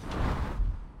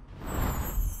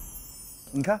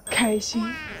你看，开心，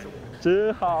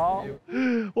真好，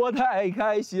我太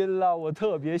开心了，我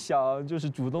特别想就是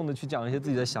主动的去讲一些自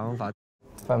己的想法。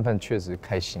范范确实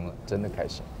开心了，真的开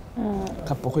心。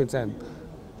他不会再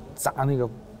砸那个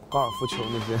高尔夫球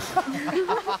那些。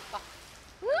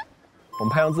我们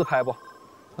拍张自拍不？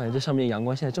我感觉这上面阳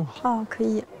光现在正好。哦，可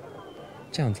以。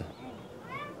这样子，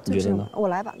你觉得呢？我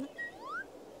来吧。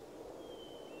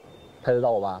拍得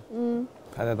到我吧？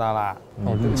拍得到啦！你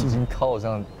都已经靠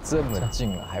上这么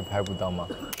近了，还拍不到吗？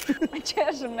确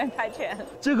实没拍全。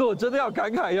这个我真的要感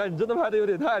慨一下，你真的拍得有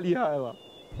点太厉害了。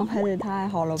我拍得也太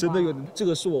好了吧！真的有点，这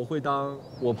个是我会当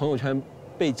我朋友圈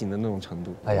背景的那种程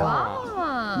度。哎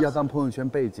呀，要当朋友圈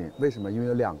背景，为什么？因为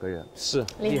有2个人。是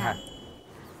厉害。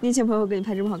你以前朋友给你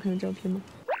拍这么好看的照片吗？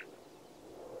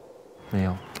没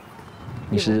有，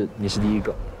你是第一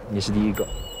个，你是第一个。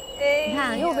你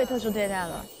看又被特殊对待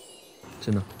了。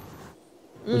真的。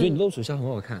我觉得你露齿笑很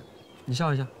好看，你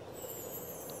笑一下。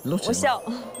露齿。我笑。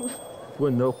不过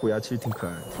你的虎牙其实挺可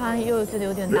爱的。突然又觉得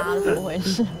有点大了，怎么回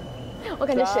事？我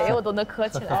感觉谁我都能磕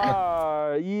起来。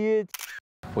2、1，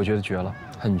我觉得绝了，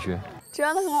很绝。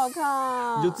真的很好看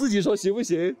啊！你就自己说行不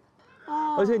行？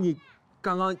而且你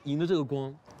刚刚迎着这个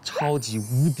光，超级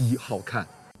无敌好看。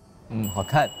好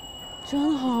看。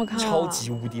真的好好看。超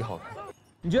级无敌好看。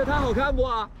你觉得它好看不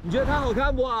啊？你觉得它好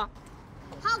看不啊？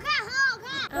好看，很好看。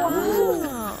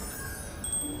哇，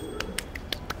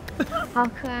好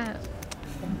可爱。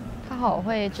他好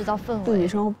会制造氛围。女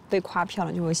生被夸漂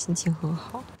亮就会心情很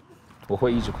好。我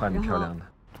会一直夸你漂亮的，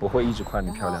我会一直夸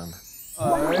你漂亮的。哎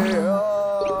呀，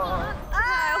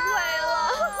太会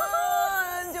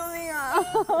了！救命啊！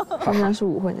好像是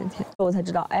舞会那天，我才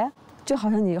知道，哎，就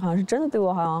好像你好像是真的对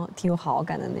我好像挺有好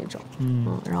感的那种。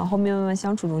然后后面慢慢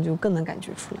相处中就更能感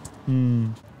觉出来。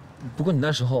不过你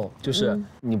那时候就是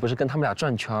你不是跟他们俩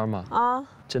转圈吗？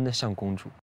真的像公主。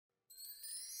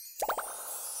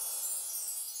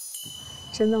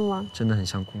真的吗？真的很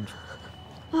像公主，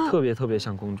特别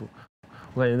像公主。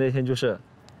我感觉那天就是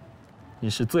你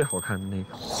是最好看的那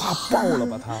个，花爆了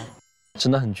吧她，真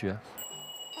的很绝。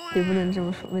也不能这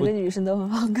么说，每个女生都很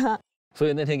好看。所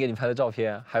以那天给你拍的照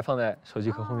片还放在手机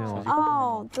壳后面吗？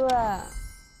哦，对。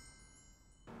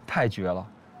太绝了，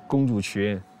公主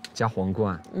裙加皇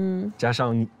冠，加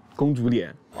上公主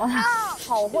脸，哇，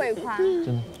好会夸，真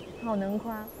的，好能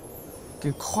夸，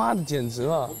给夸的简直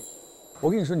了。我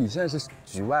跟你说，你现在是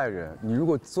局外人，你如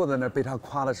果坐在那儿被他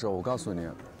夸的时候，我告诉你，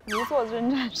如坐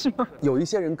针毡是吗？有一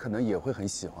些人可能也会很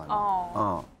喜欢。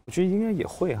我觉得应该也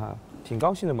会哈，挺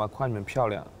高兴的嘛，夸你们漂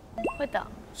亮。会的。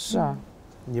是啊，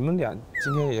你们俩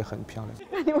今天也很漂亮。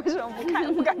那你为什么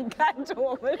不敢看着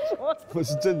我们说？我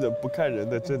是正着不看人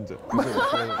的正着，不是我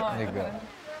说的那个。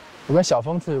我跟小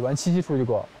峰出去玩，七夕出去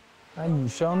过。哎，女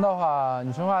生的话，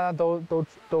她都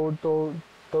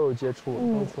有接触，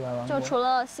都出来玩过。就除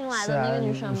了新来的那个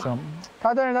女生嘛。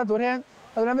但是她昨天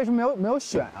为什么没有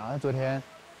选啊？昨天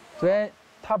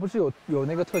她不是有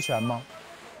那个特权吗？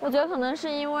我觉得可能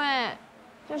是因为，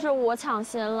就是我抢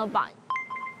先了吧。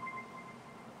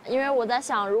因为我在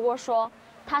想，如果说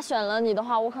他选了你的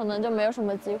话，我可能就没有什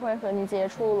么机会和你接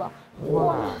触了。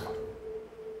哇！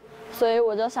所以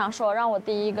我就想说，让我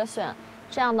第一个选，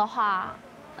这样的话，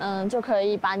就可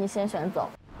以把你先选走，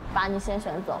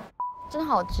真的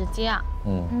好直接啊。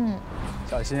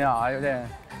小心啊，有点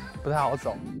不太好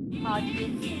走。好。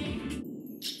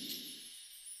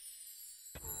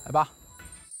来吧。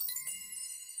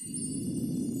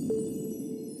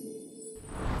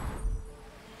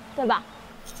对吧？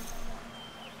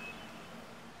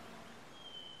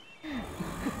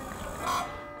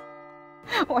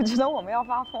我觉得我们要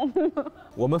发疯了。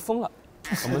我们疯了，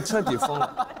我们彻底疯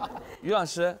了。于老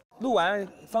师，录完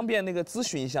方便那个咨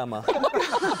询一下吗？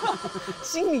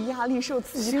心理压力受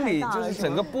刺激心理太大了，就是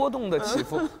整个波动的起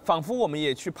伏，仿佛我们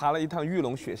也去爬了一趟玉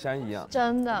龙雪山一样。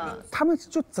真的。他们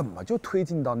就怎么就推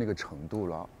进到那个程度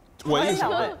了？我也想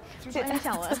问，我也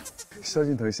想问。萧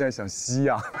敬腾现在想吸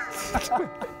呀。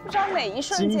不知道哪一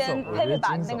瞬间，佩佩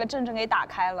把那个正正给打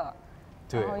开了。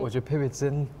对，我觉得佩佩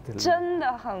真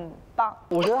的很棒。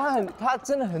我觉得他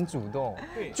真的很主动，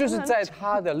就是在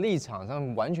他的立场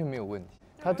上完全没有问题。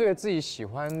他对自己喜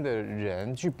欢的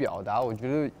人去表达，我觉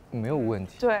得没有问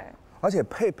题。对，而且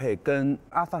佩佩跟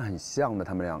阿范很像的，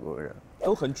他们两个人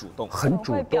都很主动，很主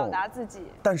动，会表达自己，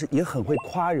但是也很会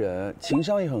夸人，情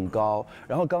商也很高。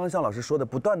然后刚刚像老师说的，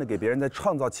不断的给别人在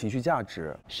创造情绪价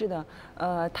值。是的，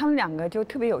他们两个就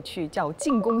特别有趣，叫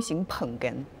进攻型捧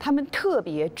哏。他们特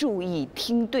别注意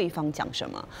听对方讲什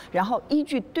么，然后依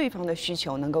据对方的需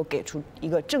求，能够给出一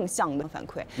个正向的反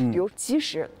馈。比如，其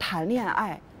实谈恋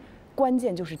爱，关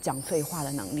键就是讲废话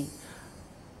的能力；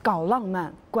搞浪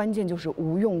漫，关键就是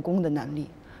无用功的能力。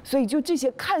所以，就这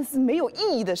些看似没有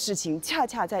意义的事情，恰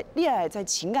恰在恋爱、在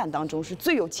情感当中是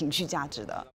最有情绪价值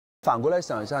的。反过来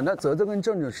想一下，那泽泽跟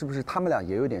正正是不是他们俩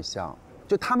也有点像？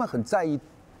就他们很在意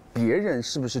别人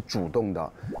是不是主动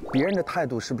的，别人的态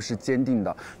度是不是坚定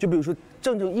的。就比如说，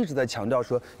正正一直在强调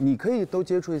说，你可以都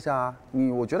接触一下啊，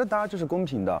我觉得大家这是公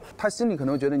平的。他心里可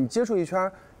能觉得你接触一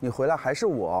圈，你回来还是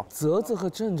我。泽泽和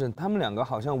正正他们两个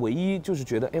好像唯一就是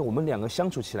觉得，哎，我们两个相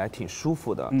处起来挺舒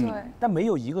服的。对。但没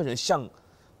有一个人像。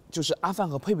就是阿范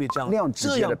和佩佩这样直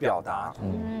接的表达，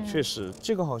确实，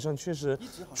这个好像确实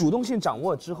主动性掌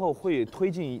握之后会推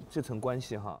进这层关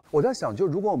系哈。我在想，就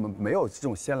如果我们没有这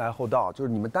种先来后到，就是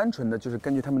你们单纯的就是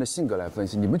根据他们的性格来分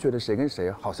析，你们觉得谁跟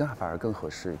谁好像反而更合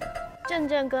适一点？正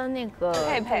正跟那个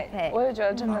佩佩，我也觉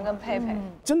得正正跟佩佩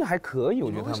真的还可以，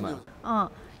我觉得他们。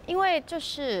因为就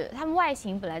是他们外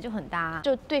形本来就很搭，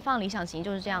就对方理想型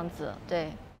就是这样子，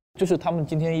对。就是他们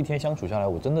今天一天相处下来，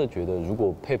我真的觉得，如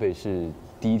果佩佩是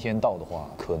第一天到的话，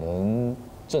可能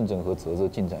正正和泽泽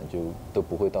进展就都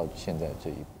不会到现在这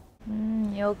一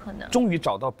步。也有可能。终于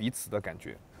找到彼此的感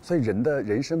觉，所以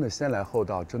人生的先来后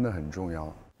到真的很重要。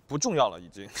不重要了已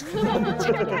经。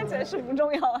这个看起来是不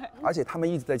重要哎。而且他们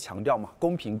一直在强调嘛，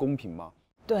公平嘛。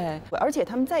对，而且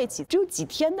他们在一起只有几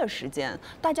天的时间，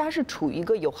大家是处于一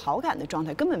个有好感的状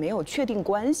态，根本没有确定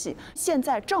关系。现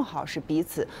在正好是彼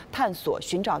此探索、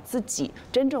寻找自己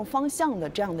真正方向的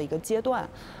这样的一个阶段。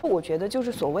我觉得就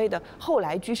是所谓的后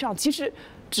来居上，其实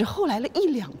只后来了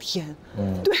1-2天。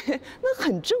对，那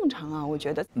很正常啊，我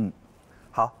觉得。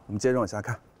好，我们接着往下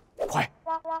看，快。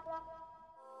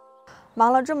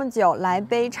忙了这么久，来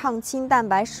杯畅清蛋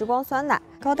白时光酸奶，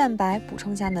高蛋白补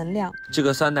充下能量。这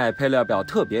个酸奶配料表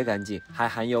特别干净，还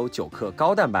含有9克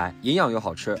高蛋白，营养又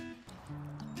好吃。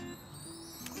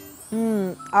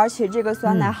而且这个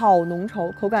酸奶好浓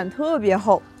稠，口感特别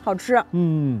厚，好吃。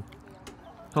很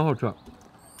好吃。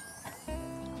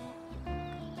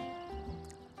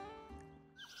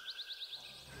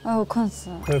哎，我困死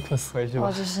了。我也困死，回去吧。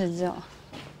我去睡觉。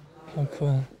好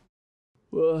困，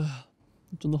我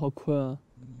真的好困啊。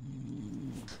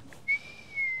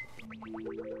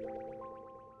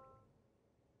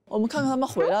我们看看他们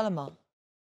回来了吗？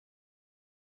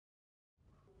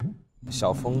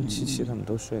小峰、七七他们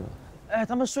都睡了。哎，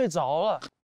他们睡着了。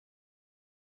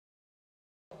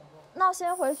那我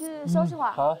先回去休息会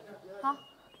儿。好。好。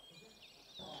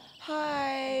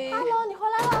嗨 ，Hello， 你回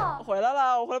来了。我回来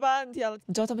了，我回来半天了。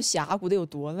你知道他们峡谷得有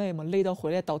多累吗？累到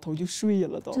回来倒头就睡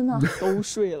了都。真的。都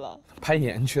睡了。攀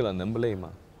岩去了，能不累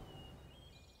吗？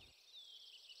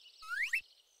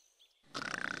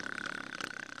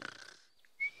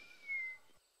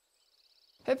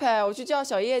佩佩，我去叫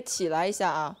小叶起来一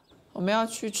下啊，我们要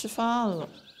去吃饭了。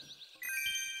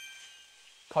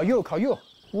烤肉，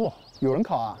哇，有人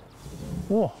烤啊，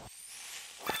哇，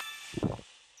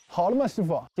好了吗，师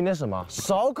傅？今天什么？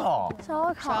烧烤。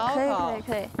烧烤，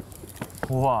可以。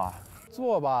哇，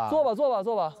坐吧。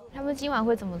他们今晚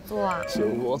会怎么做啊？吃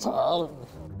午餐了。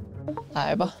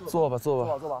来吧，坐吧。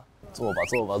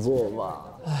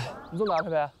哎，你坐哪，佩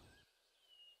佩？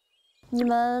你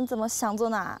们怎么想坐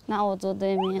哪？那我坐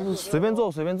对面。随便坐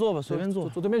吧，随便坐。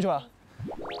坐对面去吧。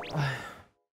哎，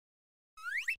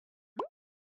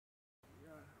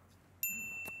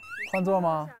换座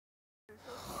吗？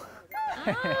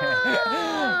哎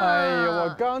呀，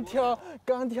我刚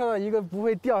挑到一个不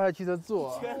会掉下去的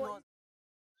座。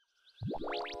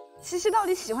七七到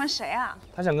底喜欢谁啊？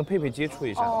他想跟佩佩接触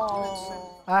一下。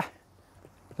哎，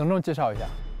隆重介绍一下。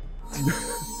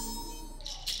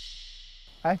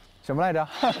哎，什么来着？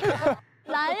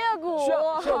蓝月谷。需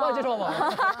要帮你介绍吗？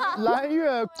蓝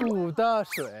月谷的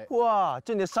水。哇，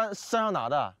就你山上拿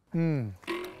的？嗯。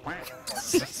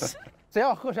谁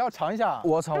要喝？谁要尝一下？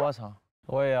我尝。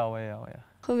我也要。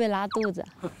会不会拉肚子？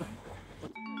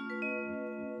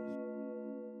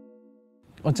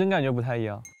我真感觉不太一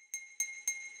样。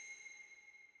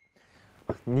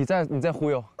你在忽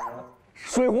悠，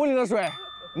水壶里的水，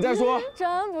你再说。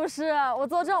真不是，我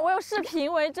作证，我有视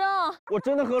频为证。我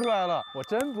真的喝出来了，我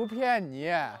真不骗你。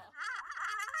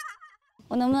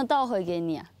我能不能倒回给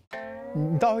你？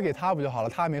你倒回给他不就好了？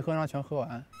他还没喝，让他全喝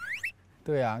完。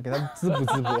对呀，给他滋补。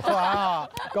喝完啊！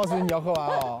告诉你要喝完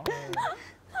哦。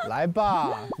来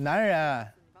吧，男人。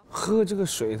喝这个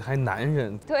水还男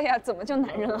人？对呀，怎么就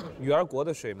男人了？鱼儿国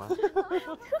的水吗？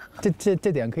这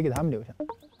点可以给他们留下。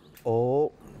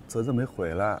哦，泽泽没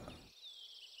回来。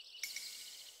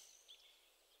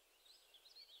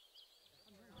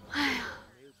哎呀，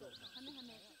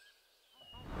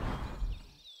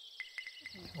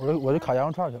我去烤羊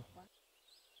肉串去了。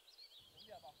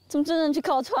怎么真的去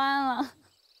烤串了？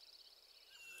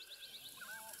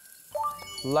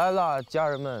来啦，家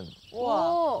人们！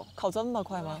哇，烤这么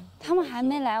快吗？他们还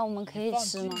没来，我们可以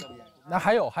吃吗？那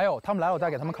还有，他们来我再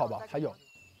给他们烤吧。还有。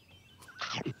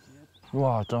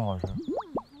哇，真好吃！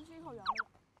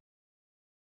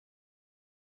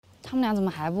他们俩怎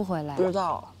么还不回来？不知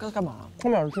道干嘛？他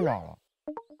们俩去哪了？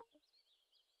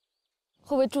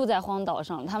会不会住在荒岛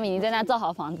上？他们已经在那造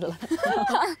好房子了。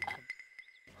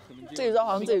自己造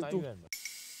房自己住。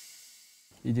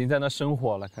已经在那生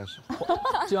活了，开始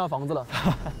建好房子了。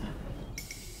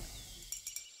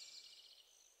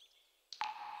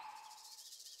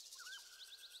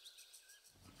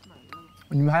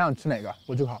你们还想吃哪个？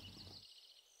我去烤。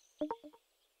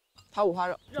还有五花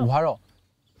肉。五花肉。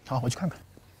好，我去看看。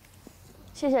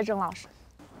谢谢郑老师。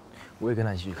我也跟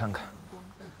他一起去看看。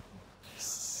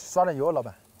刷点油，老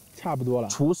板。差不多了。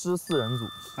厨师4人组。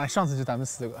哎，上次就咱们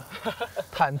4个，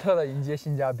忐忑的迎接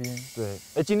新嘉宾。对。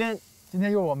哎，今天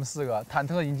又我们4个，忐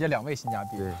忑的迎接2位新嘉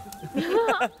宾。对。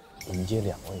迎接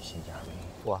2位新嘉宾。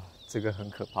哇，这个很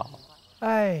可怕。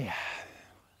哎呀。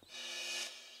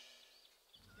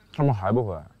他们还不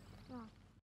回来？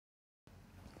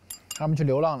他们去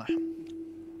流浪了。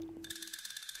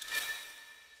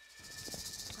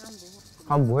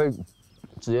他们不会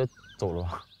直接走了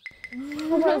吧？会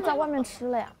不会在外面吃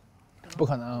了呀？不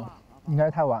可能，应该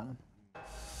太晚了。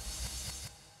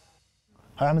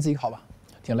还是他们自己烤吧，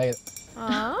挺累的。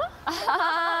啊！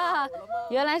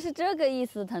原来是这个意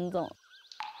思，滕总。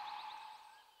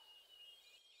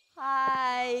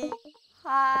嗨。